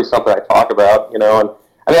it's not really something I talk about. And I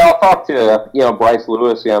mean, I'll talk to Bryce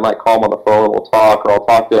Lewis. I might call him on the phone and we'll talk, or I'll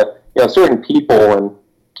talk to certain people. And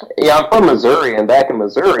I'm from Missouri, and back in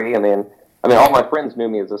Missouri, I mean, all my friends knew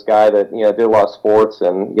me as this guy that, did a lot of sports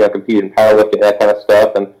and, competed in powerlifting, that kind of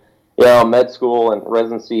stuff. And, med school and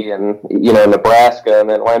residency in, Nebraska. And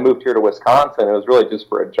then when I moved here to Wisconsin, it was really just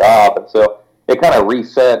for a job. And so it kind of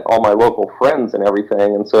reset all my local friends and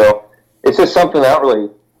everything. And so it's just something I don't really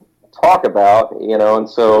talk about, and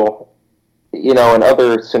so, in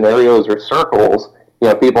other scenarios or circles,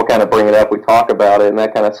 people kind of bring it up, we talk about it and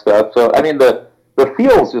that kind of stuff. So, I mean, the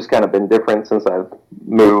field's just kind of been different since I've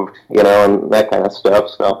moved, and that kind of stuff.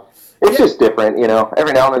 So it's just different,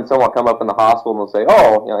 Every now and then someone will come up in the hospital and they'll say,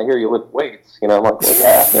 oh, I hear you lift weights. I'm like,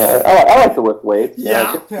 well, I like to lift weights.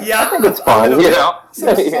 I think it's fun,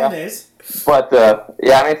 Some days. But, I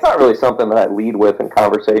mean, it's not really something that I lead with in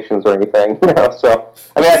conversations or anything, So,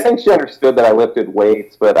 I mean, I think she understood that I lifted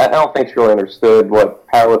weights, but I don't think she really understood what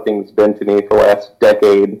powerlifting's been to me for the last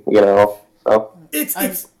decade, So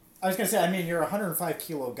I was going to say, I mean, you're a 105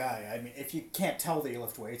 kilo guy. I mean, if you can't tell that you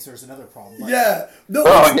lift weights, there's another problem. Like,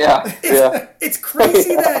 It's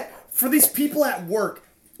crazy that for these people at work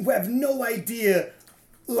who have no idea,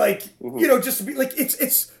 like, just to be, like,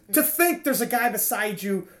 it's to think there's a guy beside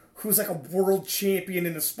you who's like a world champion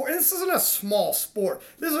in the sport. And this isn't a small sport.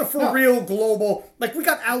 This is a for real global, like, we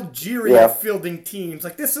got Algeria fielding teams.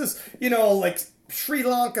 Like, this is, like, Sri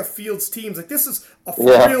Lanka fields teams. Like, this is a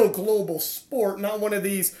for real global sport, not one of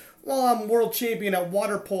these, well, I'm world champion at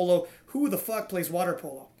water polo. Who the fuck plays water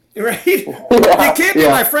polo? Right? You can't be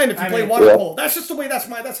my friend if you play water polo. That's just the way, that's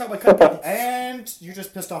how my company. And you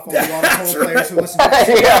just pissed off all the water polo players who listen to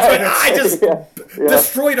this. I just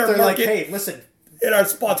destroyed our market. Like, hey, listen. In our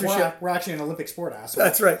sponsorship. We're actually an Olympic sport, asshole.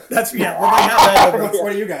 That's right. We're going to have that over.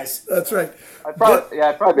 What are you guys? That's right. I'd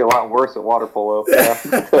probably be a lot worse at water polo.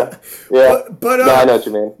 But I know what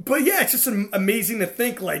you mean. But yeah, it's just amazing to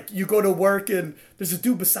think, like, you go to work and there's a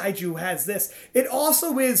dude beside you who has this. It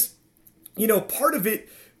also is, part of it,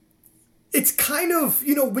 it's kind of,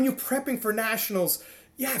 when you're prepping for nationals,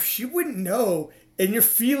 if she wouldn't know and you're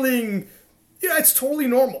feeling... it's totally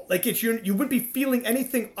normal. Like, you wouldn't be feeling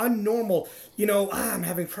anything unnormal. I'm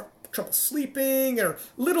having trouble sleeping or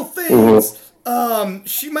little things. Mm-hmm.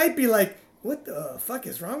 She might be like, what the fuck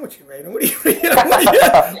is wrong with you, Raina? What are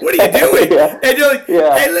you doing? And you're like,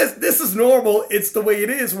 hey, listen, this is normal. It's the way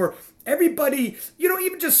it is. Where everybody,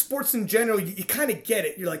 even just sports in general, you kind of get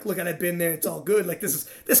it. You're like, look, I've been there. It's all good. Like,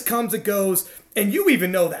 this comes and goes. And you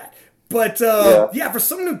even know that. But, for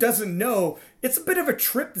someone who doesn't know, it's a bit of a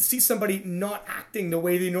trip to see somebody not acting the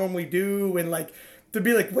way they normally do, and, like, to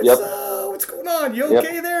be like, what's going on? You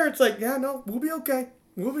okay there? It's like, no, we'll be okay.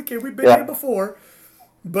 We'll be okay. We've been here before.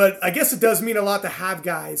 But I guess it does mean a lot to have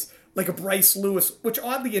guys like a Bryce Lewis, which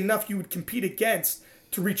oddly enough you would compete against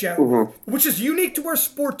to reach out, which is unique to our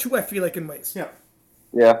sport too, I feel like, in ways. Yeah.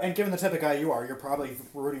 Yeah. And given the type of guy you are, you're probably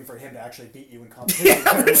rooting for him to actually beat you in competition.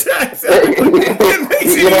 Exactly. It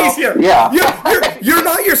makes it easier. Yeah. You're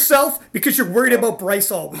not yourself because you're worried about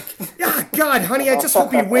Bryce all week. Yeah, God, honey, I just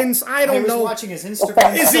hope he wins. I don't know. I was watching his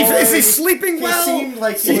Instagram. Is he sleeping well? He seemed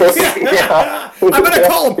like he was. I'm gonna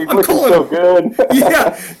call him. I'm calling him. So good.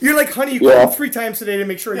 You're like, honey, you call him 3 times today to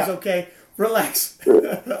make sure he's okay. Relax. You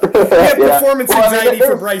have performance anxiety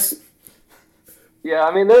for Bryce. Yeah,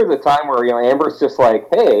 I mean, there was a time where, Amber's just like,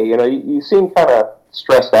 hey, you seem kind of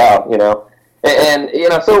stressed out,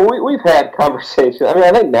 And so we've had conversations. I mean,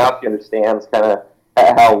 I think now she understands kind of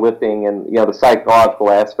how lifting and the psychological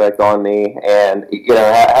aspect on me, and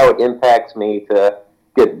how it impacts me to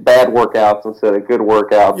get bad workouts instead of good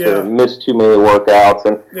workouts, or miss too many workouts.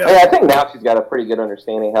 And I think now she's got a pretty good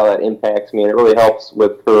understanding how that impacts me, and it really helps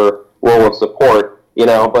with her role of support.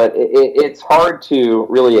 But it's hard to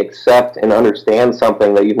really accept and understand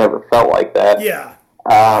something that you've never felt like that. Yeah.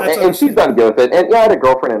 And she's done good with it. And I had a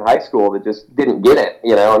girlfriend in high school that just didn't get it,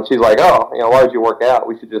 and she's like, oh, why would you work out?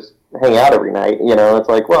 We should just hang out every night. It's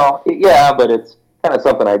like, well, yeah, but it's kind of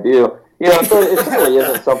something I do. So it really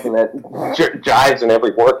isn't something that jives in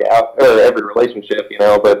every workout or every relationship,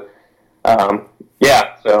 but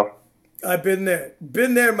so. I've been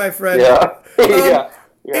there, my friend. Yeah.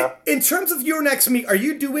 Yeah. In terms of your next meet, are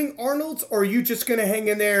you doing Arnold's, or are you just going to hang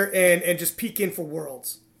in there and just peek in for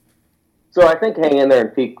Worlds? So I think hang in there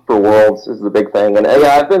and peak for Worlds is the big thing. And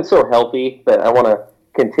I've been so healthy that I want to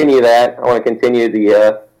continue that. I want to continue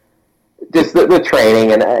the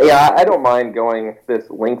training. And I don't mind going this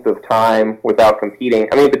length of time without competing.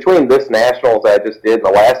 I mean, between this Nationals I just did and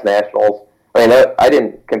the last Nationals, I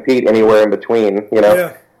didn't compete anywhere in between,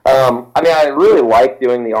 Yeah. I really like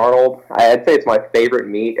doing the Arnold. I'd say it's my favorite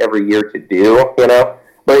meet every year to do, but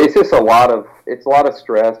it's just a lot of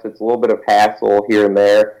stress. It's a little bit of hassle here and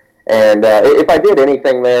there. And if I did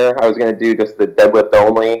anything there, I was going to do just the deadlift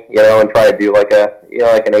only, and try to do like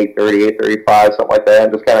an 830, 835, something like that,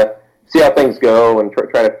 and just kind of see how things go and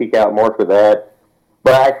try to peak out more for that.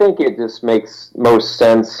 But I think it just makes most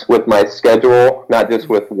sense with my schedule, not just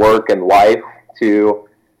with work and life, to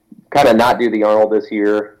kind of not do the Arnold this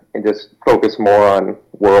year and just focus more on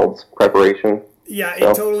Worlds preparation. Yeah,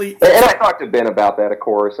 it totally. And I talked to Ben about that, of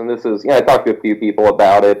course. And this is, I talked to a few people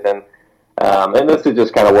about it, and this is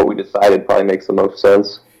just kind of what we decided probably makes the most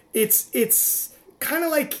sense. It's kind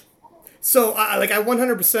of like, so I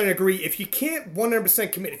 100% agree. If you can't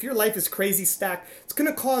 100% commit, if your life is crazy stacked, it's going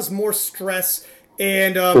to cause more stress.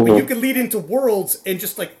 And but you can lead into Worlds and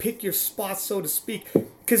just like pick your spots, so to speak.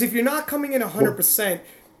 Because if you're not coming in 100%,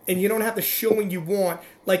 and you don't have the showing you want,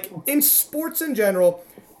 like in sports in general,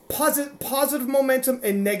 positive momentum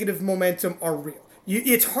and negative momentum are real.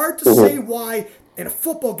 It's hard to say why in a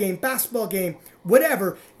football game, basketball game,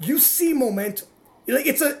 whatever, you see momentum. Like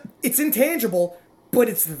it's intangible, but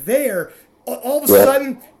it's there. All of a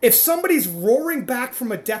sudden, if somebody's roaring back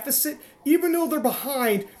from a deficit, even though they're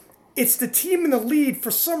behind, it's the team in the lead for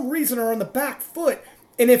some reason are on the back foot.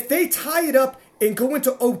 And if they tie it up and go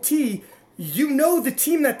into OT, the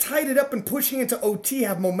team that tied it up and pushing into OT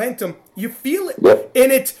have momentum. You feel it,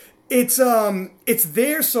 and it's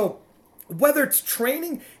there. So whether it's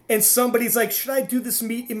training and somebody's like, should I do this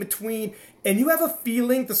meet in between, and you have a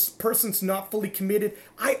feeling this person's not fully committed,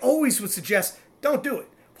 I always would suggest don't do it.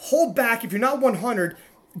 Hold back. If you're not 100,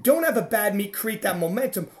 don't have a bad meet. Create that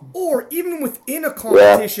momentum. Or even within a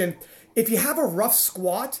competition, if you have a rough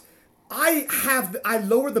squat, I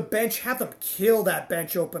lower the bench, have them kill that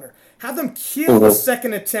bench opener. Have them kill the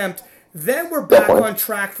second attempt. Then we're back on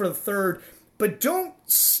track for the third. But don't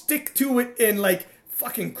stick to it and like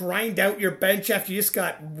fucking grind out your bench after you just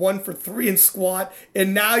got 1 for 3 in squat.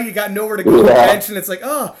 And now you got nowhere to go to the bench. And it's like,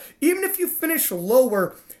 even if you finish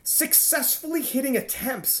lower, successfully hitting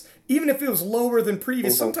attempts, even if it was lower than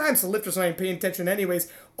previous, sometimes the lifters aren't paying attention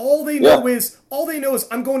anyways. All they know is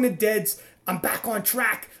I'm going to deads. I'm back on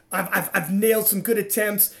track. I've nailed some good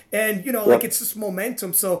attempts, and like it's just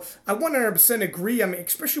momentum. So I 100% agree. I mean,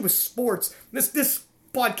 especially with sports, this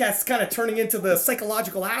podcast is kind of turning into the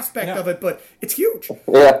psychological aspect of it, but it's huge.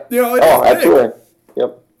 Yeah. Absolutely.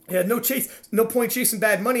 Yep. Yeah. No point chasing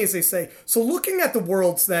bad money, as they say. So looking at the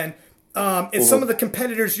Worlds then, and some of the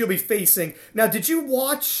competitors you'll be facing. Now, did you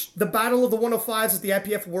watch the Battle of the 105s at the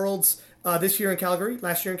IPF Worlds last year in Calgary?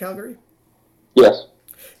 Yes.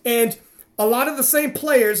 And a lot of the same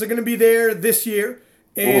players are going to be there this year,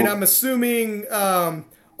 and I'm assuming our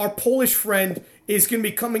Polish friend is going to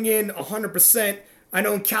be coming in 100%. I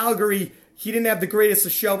know in Calgary, he didn't have the greatest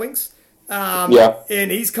of showings,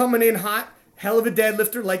 and he's coming in hot, hell of a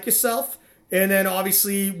deadlifter like yourself. And then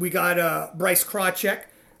obviously we got Bryce Krawczyk,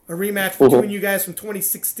 a rematch between you guys from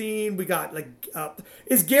 2016. We got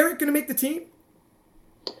is Garrett going to make the team?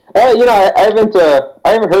 I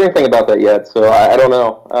haven't heard anything about that yet, so I don't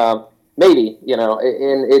know. Maybe,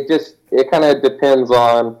 and it kind of depends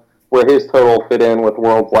on where his total fit in with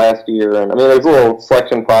Worlds last year. And I mean, there's a little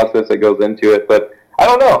selection process that goes into it, but I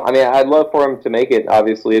don't know. I mean, I'd love for him to make it.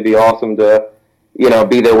 Obviously, it'd be awesome to,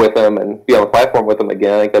 be there with him and be on the platform with him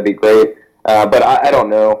again. I think that'd be great. But I don't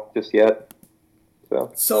know just yet.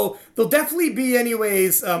 So there'll definitely be,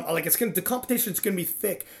 anyways. The competition's gonna be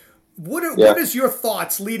thick. What is your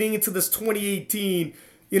thoughts leading into this 2018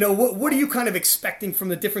 What are you kind of expecting from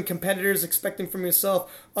the different competitors, expecting from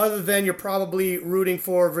yourself, other than you're probably rooting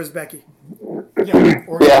for Versbecki? Yeah.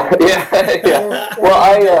 Or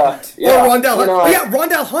Rondell Hunt.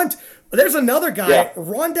 Rondell Hunt. There's another guy. Yeah.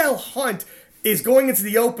 Rondell Hunt is going into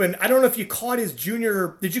the Open. I don't know if you caught his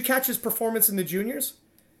junior. Did you catch his performance in the juniors?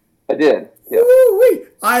 I did. Yeah.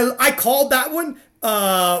 I called that one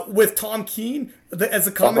with Tom Keene as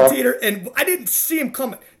a commentator, and I didn't see him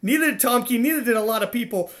coming. Neither did Tom Keene. Neither did a lot of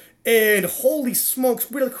people. And holy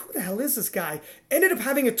smokes, we're like, who the hell is this guy? Ended up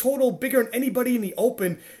having a total bigger than anybody in the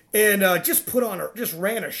Open, and just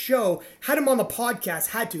ran a show. Had him on the podcast,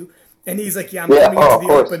 had to. And he's like, I'm coming into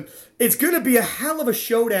the Open. It's going to be a hell of a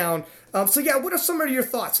showdown. What are some of your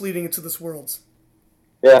thoughts leading into this Worlds?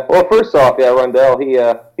 Yeah, well, first off, Rondell,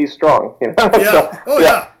 he's strong.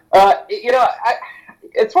 Yeah.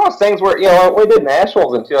 It's one of those things where, we did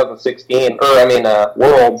Nationals in 2016,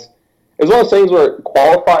 Worlds. It was one of those things where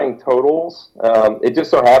qualifying totals, it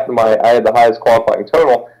just so happened I had the highest qualifying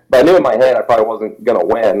total, but I knew in my head I probably wasn't going to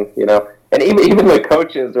win, And even the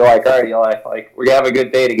coaches are like, all right, like we're going to have a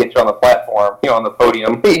good day to get you on the platform, on the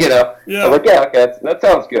podium, Yeah. I'm like, yeah, okay, that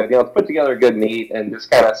sounds good. Let's put together a good meet and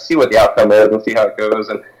just kind of see what the outcome is and see how it goes.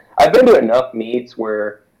 And I've been to enough meets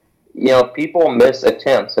where, people miss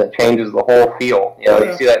attempts and it changes the whole feel.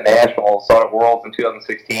 You see that in Nationals, saw it at Worlds in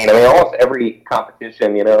 2016. Almost every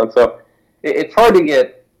competition, and so it's hard to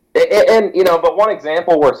get, but one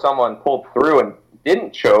example where someone pulled through and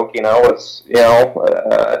didn't choke, was,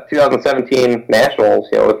 2017 Nationals,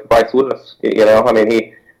 with Bryce Lewis. He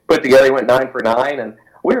put together, he went 9 for 9, and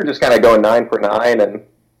we were just kind of going 9 for 9 and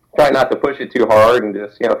trying not to push it too hard and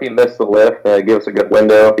just, if he missed the lift, give us a good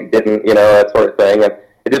window. If he didn't, that sort of thing. And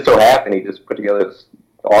it just so happened he just put together this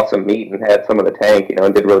awesome meet and had some of the tank,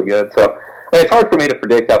 and did really good. So it's hard for me to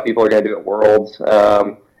predict how people are going to do at Worlds.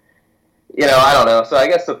 I don't know. So I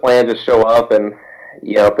guess the plan is just show up and,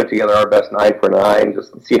 put together our best 9 for 9,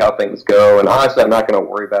 just see how things go. And honestly, I'm not going to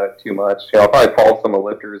worry about it too much. I'll probably follow some of the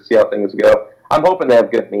lifters, see how things go. I'm hoping they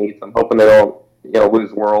have good meets. I'm hoping they don't,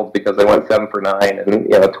 lose Worlds because they went 7 for 9 and,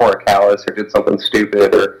 tore a callus or did something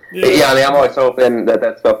stupid. Or I'm always hoping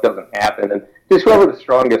that stuff doesn't happen. And just whoever the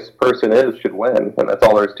strongest person is should win, and that's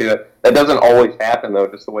all there is to it. That doesn't always happen, though,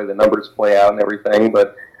 just the way the numbers play out and everything.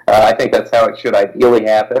 But I think that's how it should ideally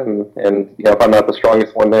happen. And if I'm not the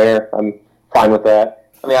strongest one there, I'm fine with that.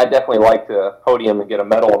 I definitely like to podium and get a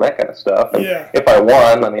medal and that kind of stuff. And if I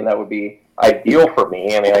won, that would be ideal for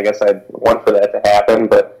me. I guess I'd want for that to happen.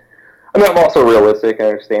 But, I'm also realistic. I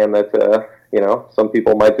understand that, some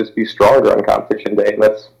people might just be stronger on competition day, and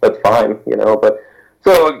that's fine, But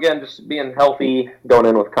so, again, just being healthy, going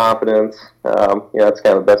in with confidence, that's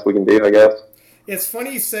kind of the best we can do, I guess. It's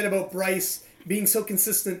funny you said about Bryce being so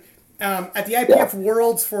consistent. At the IPF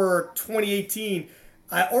Worlds for 2018,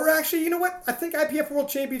 or actually, you know what? I think IPF World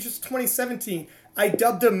Championships 2017, I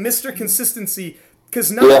dubbed him Mr. Consistency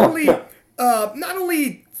because not only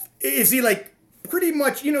is he like pretty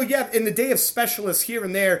much, in the day of specialists here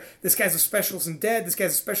and there, this guy's a specialist in dead, this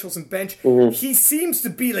guy's a specialist in bench. Mm-hmm. He seems to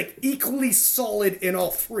be like equally solid in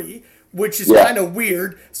all three, which is kind of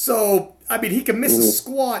weird. So, he can miss a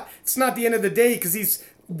squat. It's not the end of the day because he's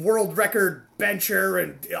world record bencher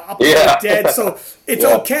and up dead. So it's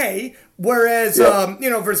okay. Whereas,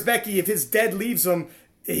 Versbecki, if his dead leaves him,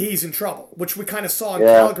 he's in trouble, which we kind of saw in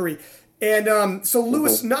Calgary. And so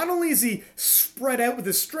Lewis, not only is he spread out with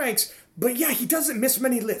his strengths, but he doesn't miss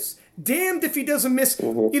many lifts. Damned if he doesn't miss,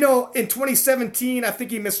 in 2017, I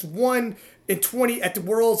think he missed one at the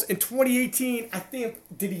Worlds. In 2018, I think,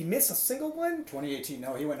 did he miss a single one? 2018,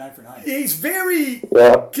 no, he went 9 for 9. He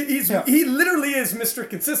literally is Mr.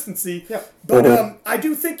 Consistency. Yeah. But I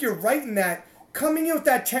do think you're right in that. Coming in with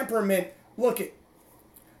that temperament, I'm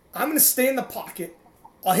going to stay in the pocket.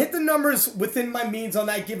 I'll hit the numbers within my means on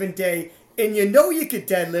that given day, and you could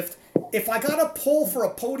deadlift. If I got to pull for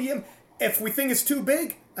a podium, if we think it's too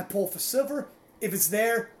big, I pull for silver. If it's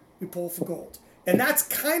there, we pull for gold. And that's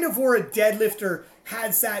kind of where a deadlifter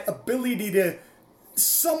has that ability to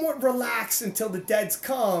somewhat relax until the deads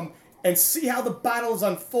come and see how the battle is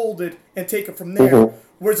unfolded and take it from there. Mm-hmm.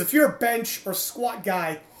 Whereas if you're a bench or squat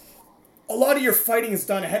guy, a lot of your fighting is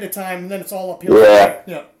done ahead of time, and then it's all uphill.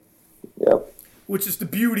 Yeah. Which is the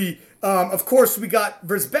beauty. Of course, we got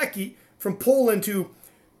Versbecki from Poland, who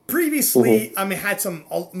previously, had some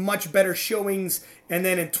much better showings, and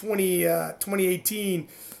then in 2018,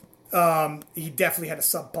 he definitely had a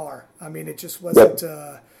subpar. It just wasn't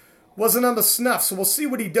wasn't on the snuff. So we'll see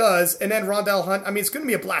what he does. And then Rondell Hunt. It's going to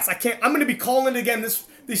be a blast. I'm going to be calling it again this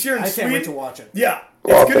year in Sweden. I can't wait to watch it. Yeah,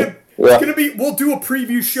 it's gonna be. We'll do a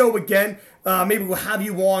preview show again. Maybe we'll have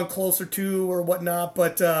you on closer to or whatnot.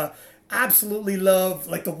 But absolutely love,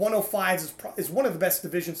 like the 105s is one of the best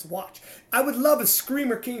divisions to watch. I would love if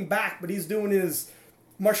Screamer came back, but he's doing his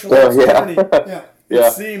martial arts journey. Yeah.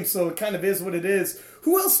 It seems, so it kind of is what it is.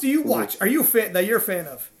 Who else do you watch? Are you a fan that you're a fan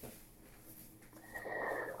of?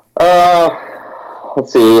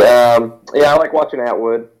 Let's see. I like watching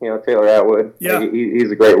Atwood. Taylor Atwood. Yeah, he's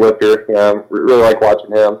a great lifter. Really like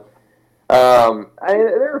watching him. There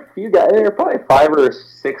are a few guys. There are probably 5 or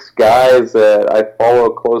 6 guys that I follow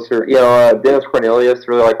closer. Dennis Cornelius.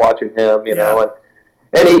 Really like watching him.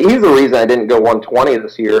 And he's the reason I didn't go 120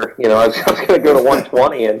 this year. I was going to go to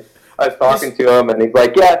 120 and. I was talking to him, and he's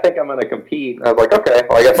like, "Yeah, I think I'm going to compete." And I was like, "Okay,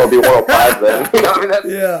 well, I guess I'll do 105 then."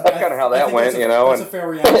 That's kind of how that went, That's a fair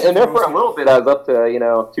reaction. And then for a little bit, I was up to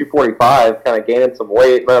 245, kind of gaining some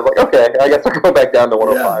weight. But I was like, "Okay, I guess I'll go back down to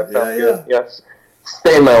 105." Sounds good. Yes,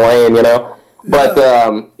 stay in my lane, But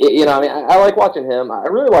I like watching him. I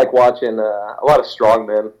really like watching a lot of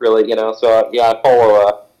strongmen. Really, So I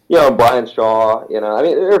follow. Brian Shaw, there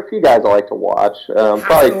are a few guys I like to watch.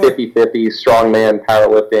 Probably 50-50 strongman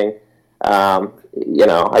powerlifting.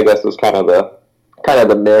 I guess is kind of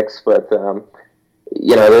the mix, but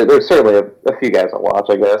there's certainly a few guys I watch,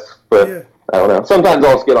 I guess. But I don't know. Sometimes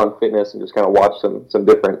I'll just get on fitness and just kind of watch some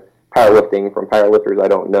different powerlifting from powerlifters I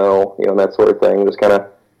don't know, and that sort of thing. Just kind of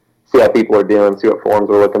see how people are doing, see what forms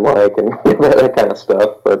are looking like, and that kind of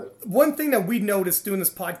stuff. But one thing that we noticed doing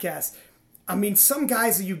this podcast, some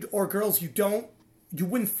guys or girls you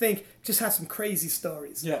wouldn't think just have some crazy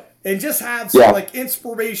stories. Yeah. And just have some like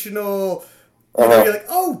inspirational, you're like,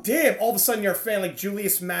 oh damn, all of a sudden you're a fan, like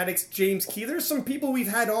Julius Maddox, James Key. There's some people we've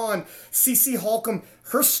had on, CC Holcomb,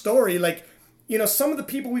 her story, like, some of the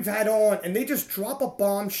people we've had on, and they just drop a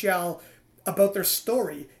bombshell about their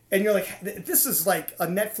story. And you're like, this is like a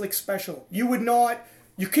Netflix special. You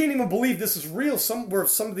can't even believe this is real, where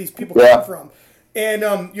some of these people come from. And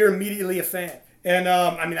you're immediately a fan. And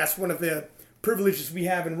that's one of the privileges we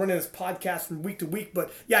have in running this podcast from week to week.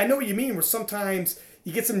 But I know what you mean, where sometimes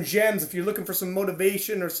you get some gems if you're looking for some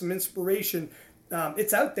motivation or some inspiration.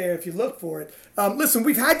 It's out there if you look for it. Listen,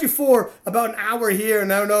 we've had you for about an hour here,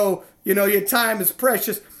 and I know your time is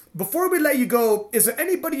precious. Before we let you go, is there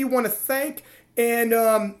anybody you want to thank? And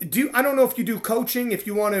I don't know if you do coaching, if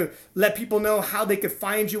you want to let people know how they could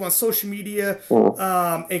find you on social media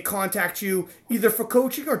and contact you either for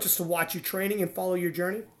coaching or just to watch you training and follow your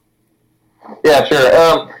journey. Yeah, sure.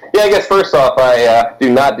 I guess first off, I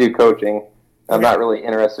do not do coaching. I'm not really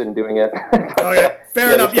interested in doing it.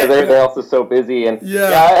 Fair enough. Because everything else is so busy, and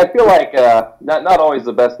I feel like not always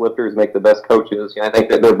the best lifters make the best coaches. I think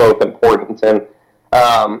that they're both important, and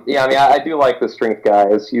I do like the strength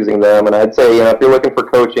guys, using them, and I'd say if you're looking for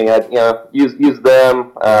coaching, I'd use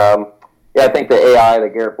them. I think the AI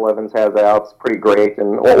that Garrett Blevins has out is pretty great,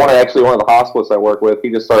 and one of the hospitalists I work with, he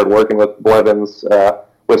just started working with Blevins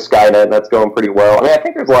with Skynet, and that's going pretty well. I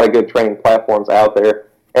think there's a lot of good training platforms out there.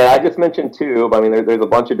 And I just mentioned Tube. There's a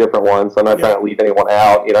bunch of different ones, so I'm not trying to leave anyone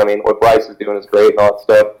out. What Bryce is doing is great and all that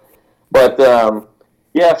stuff. But,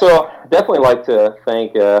 so definitely like to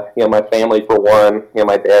thank, my family for one.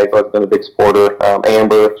 My dad's always been a big supporter.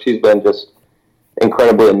 Amber, she's been just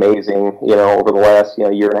incredibly amazing, over the last,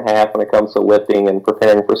 year and a half when it comes to lifting and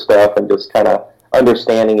preparing for stuff and just kind of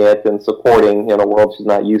understanding it and supporting, a world she's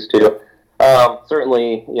not used to.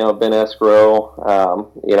 Certainly, Ben Escrow,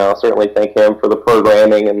 certainly thank him for the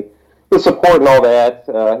programming and the support and all that.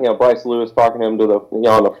 Bryce Lewis, talking to him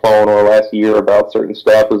on the phone over the last year about certain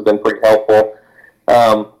stuff has been pretty helpful.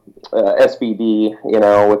 SBD,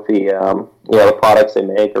 with the products they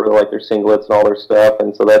make, I really like their singlets and all their stuff,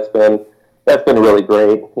 and so that's been really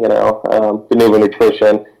great. Denuvo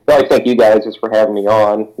Nutrition. I thank you guys just for having me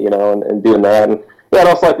on, and doing that. And I'd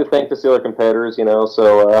also like to thank the other competitors,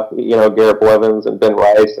 Garrett Blevins and Ben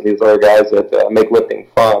Rice and these other guys that make lifting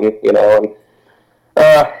fun, and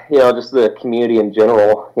just the community in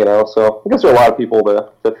general, so I guess there are a lot of people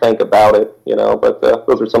to thank about it, but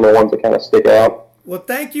those are some of the ones that kind of stick out. Well,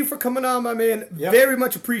 thank you for coming on, my man. Yep. Very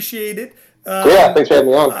much appreciated. Thanks for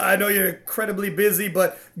having me on. I know you're incredibly busy,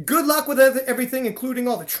 but good luck with everything, including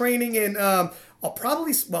all the training, and I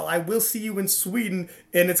will see you in Sweden,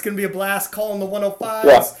 and it's going to be a blast calling the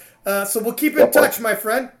 105s. Yeah. So we'll keep in touch, my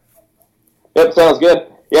friend. Yep, sounds good.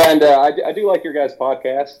 Yeah, and I do like your guys'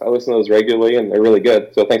 podcast. I listen to those regularly, and they're really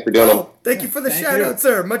good. So thanks for doing them. Thank you for the shout-out,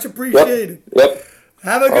 sir. Much appreciated. Yep.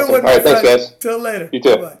 Have a good one, my friend. All right, thanks, guys. Till later. You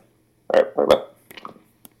too. Bye-bye. All right, bye-bye.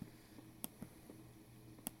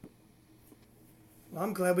 Well,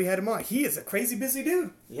 I'm glad we had him on. He is a crazy busy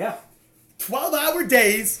dude. Yeah. 12-hour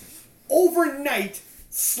days, overnight,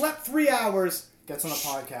 slept 3 hours, Gets on a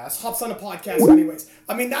podcast. Hops on a podcast anyways.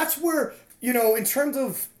 I mean, that's where, in terms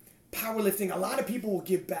of powerlifting, a lot of people will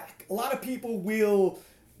give back. A lot of people will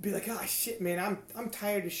be like, oh, shit, man, I'm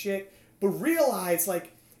tired of shit. But realize,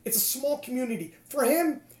 like, it's a small community. For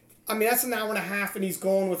him, I mean, that's an hour and a half and he's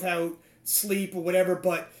going without sleep or whatever,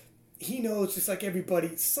 but he knows, just like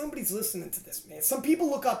everybody, somebody's listening to this, man. Some people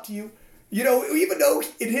look up to you, even though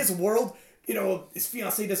in his world, his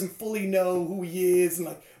fiance doesn't fully know who he is, and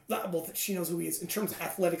like, well, she knows who he is in terms of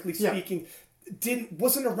athletically speaking.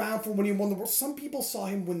 Wasn't around for when he won the world. Some people saw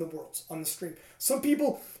him win the worlds on the stream. Some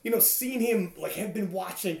people, seen him, like, have been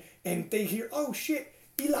watching, and they hear, oh shit,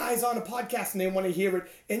 Eli's on a podcast, and they want to hear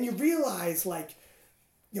it, and you realize, like,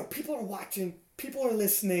 people are watching, people are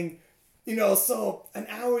listening. So an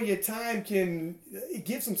hour of your time it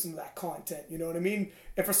gives them some of that content, you know what I mean?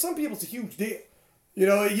 And for some people, it's a huge deal.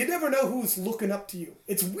 You never know who's looking up to you.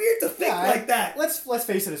 It's weird to think like that. Let's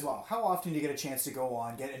face it as well. How often do you get a chance to go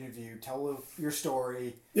on, get interviewed, tell your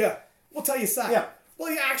story? Yeah. We'll tell you side. Yeah.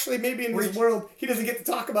 Well, yeah, actually, maybe in his world, he doesn't get to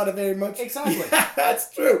talk about it very much. Exactly. Yeah,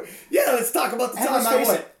 that's true. Yeah, let's talk about the time I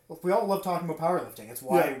went. We all love talking about powerlifting. It's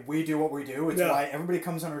why we do what we do. It's why everybody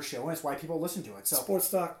comes on our show, and it's why people listen to it. So sports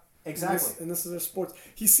talk. Exactly. And this is their sports.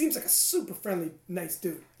 He seems like a super friendly, nice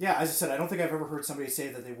dude. Yeah, as I said, I don't think I've ever heard somebody say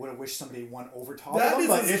that they would have wished somebody won over top of them.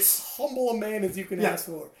 But it's humble a man as you can ask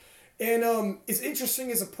for. And it's interesting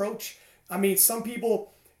his approach. I mean, some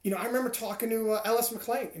people, I remember talking to Ellis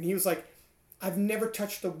McLean, and he was like, I've never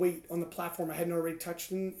touched a weight on the platform I hadn't already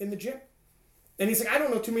touched in the gym. And he's like, I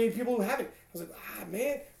don't know too many people who haven't. I was like,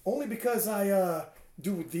 man, only because I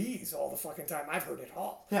do these all the fucking time. I've heard it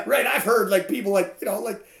all. Yeah. Right? I've heard, like, people like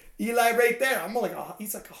Eli right there. I'm like,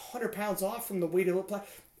 he's like 100 pounds off from the weight of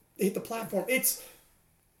hit the platform. It's,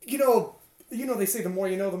 they say the more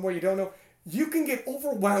you know, the more you don't know. You can get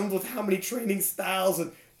overwhelmed with how many training styles,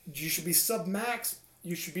 and you should be sub-max.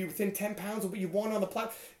 You should be within 10 pounds of what you want on the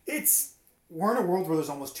platform. We're in a world where there's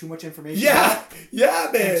almost too much information. Yeah,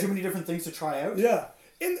 man. And too many different things to try out. Yeah.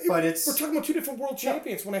 But we're talking about two different world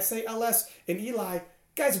champions. When I say LS and Eli,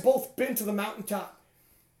 guys have both been to the mountaintop.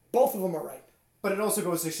 Both of them are right. But it also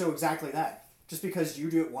goes to show exactly that. Just because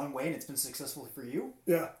you do it one way and it's been successful for you,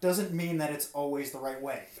 doesn't mean that it's always the right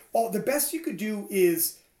way. Oh, the best you could do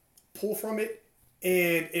is pull from it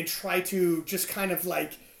and try to just kind of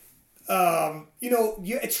like,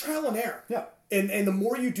 it's trial and error. Yeah. And the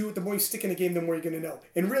more you do it, the more you stick in the game, the more you're going to know.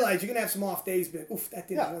 And realize you're going to have some off days, but oof, that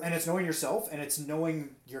didn't work. And it's knowing yourself, and it's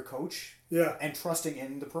knowing your coach. Yeah. And trusting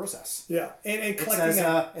in the process. Yeah. And collecting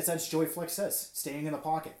it's as Joey Flex says, staying in the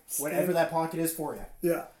pocket. Whatever that pocket is for you.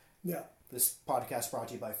 Yeah. Yeah. This podcast brought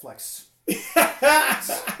to you by Flex.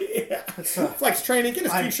 Flex Training. Get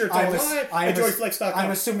his t-shirt on. I enjoy Flex.com.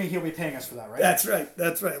 I'm assuming he'll be paying us for that, right?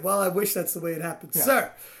 That's right. Well, I wish that's the way it happened,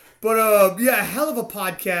 sir. But, hell of a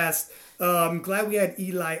podcast. I'm glad we had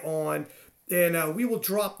Eli on. And we will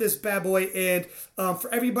drop this bad boy. And for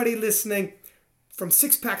everybody listening, from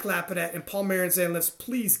Six Pack Lapidat and Paul Marin's Endless,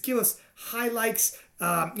 please give us high likes.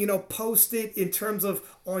 Post it in terms of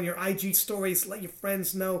on your IG stories. Let your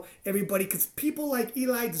friends know, everybody, because people like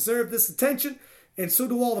Eli deserve this attention, and so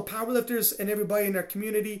do all the powerlifters and everybody in our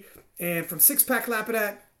community. And from Six Pack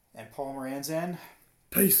Lapidat and Paul Moranzan,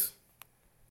 peace.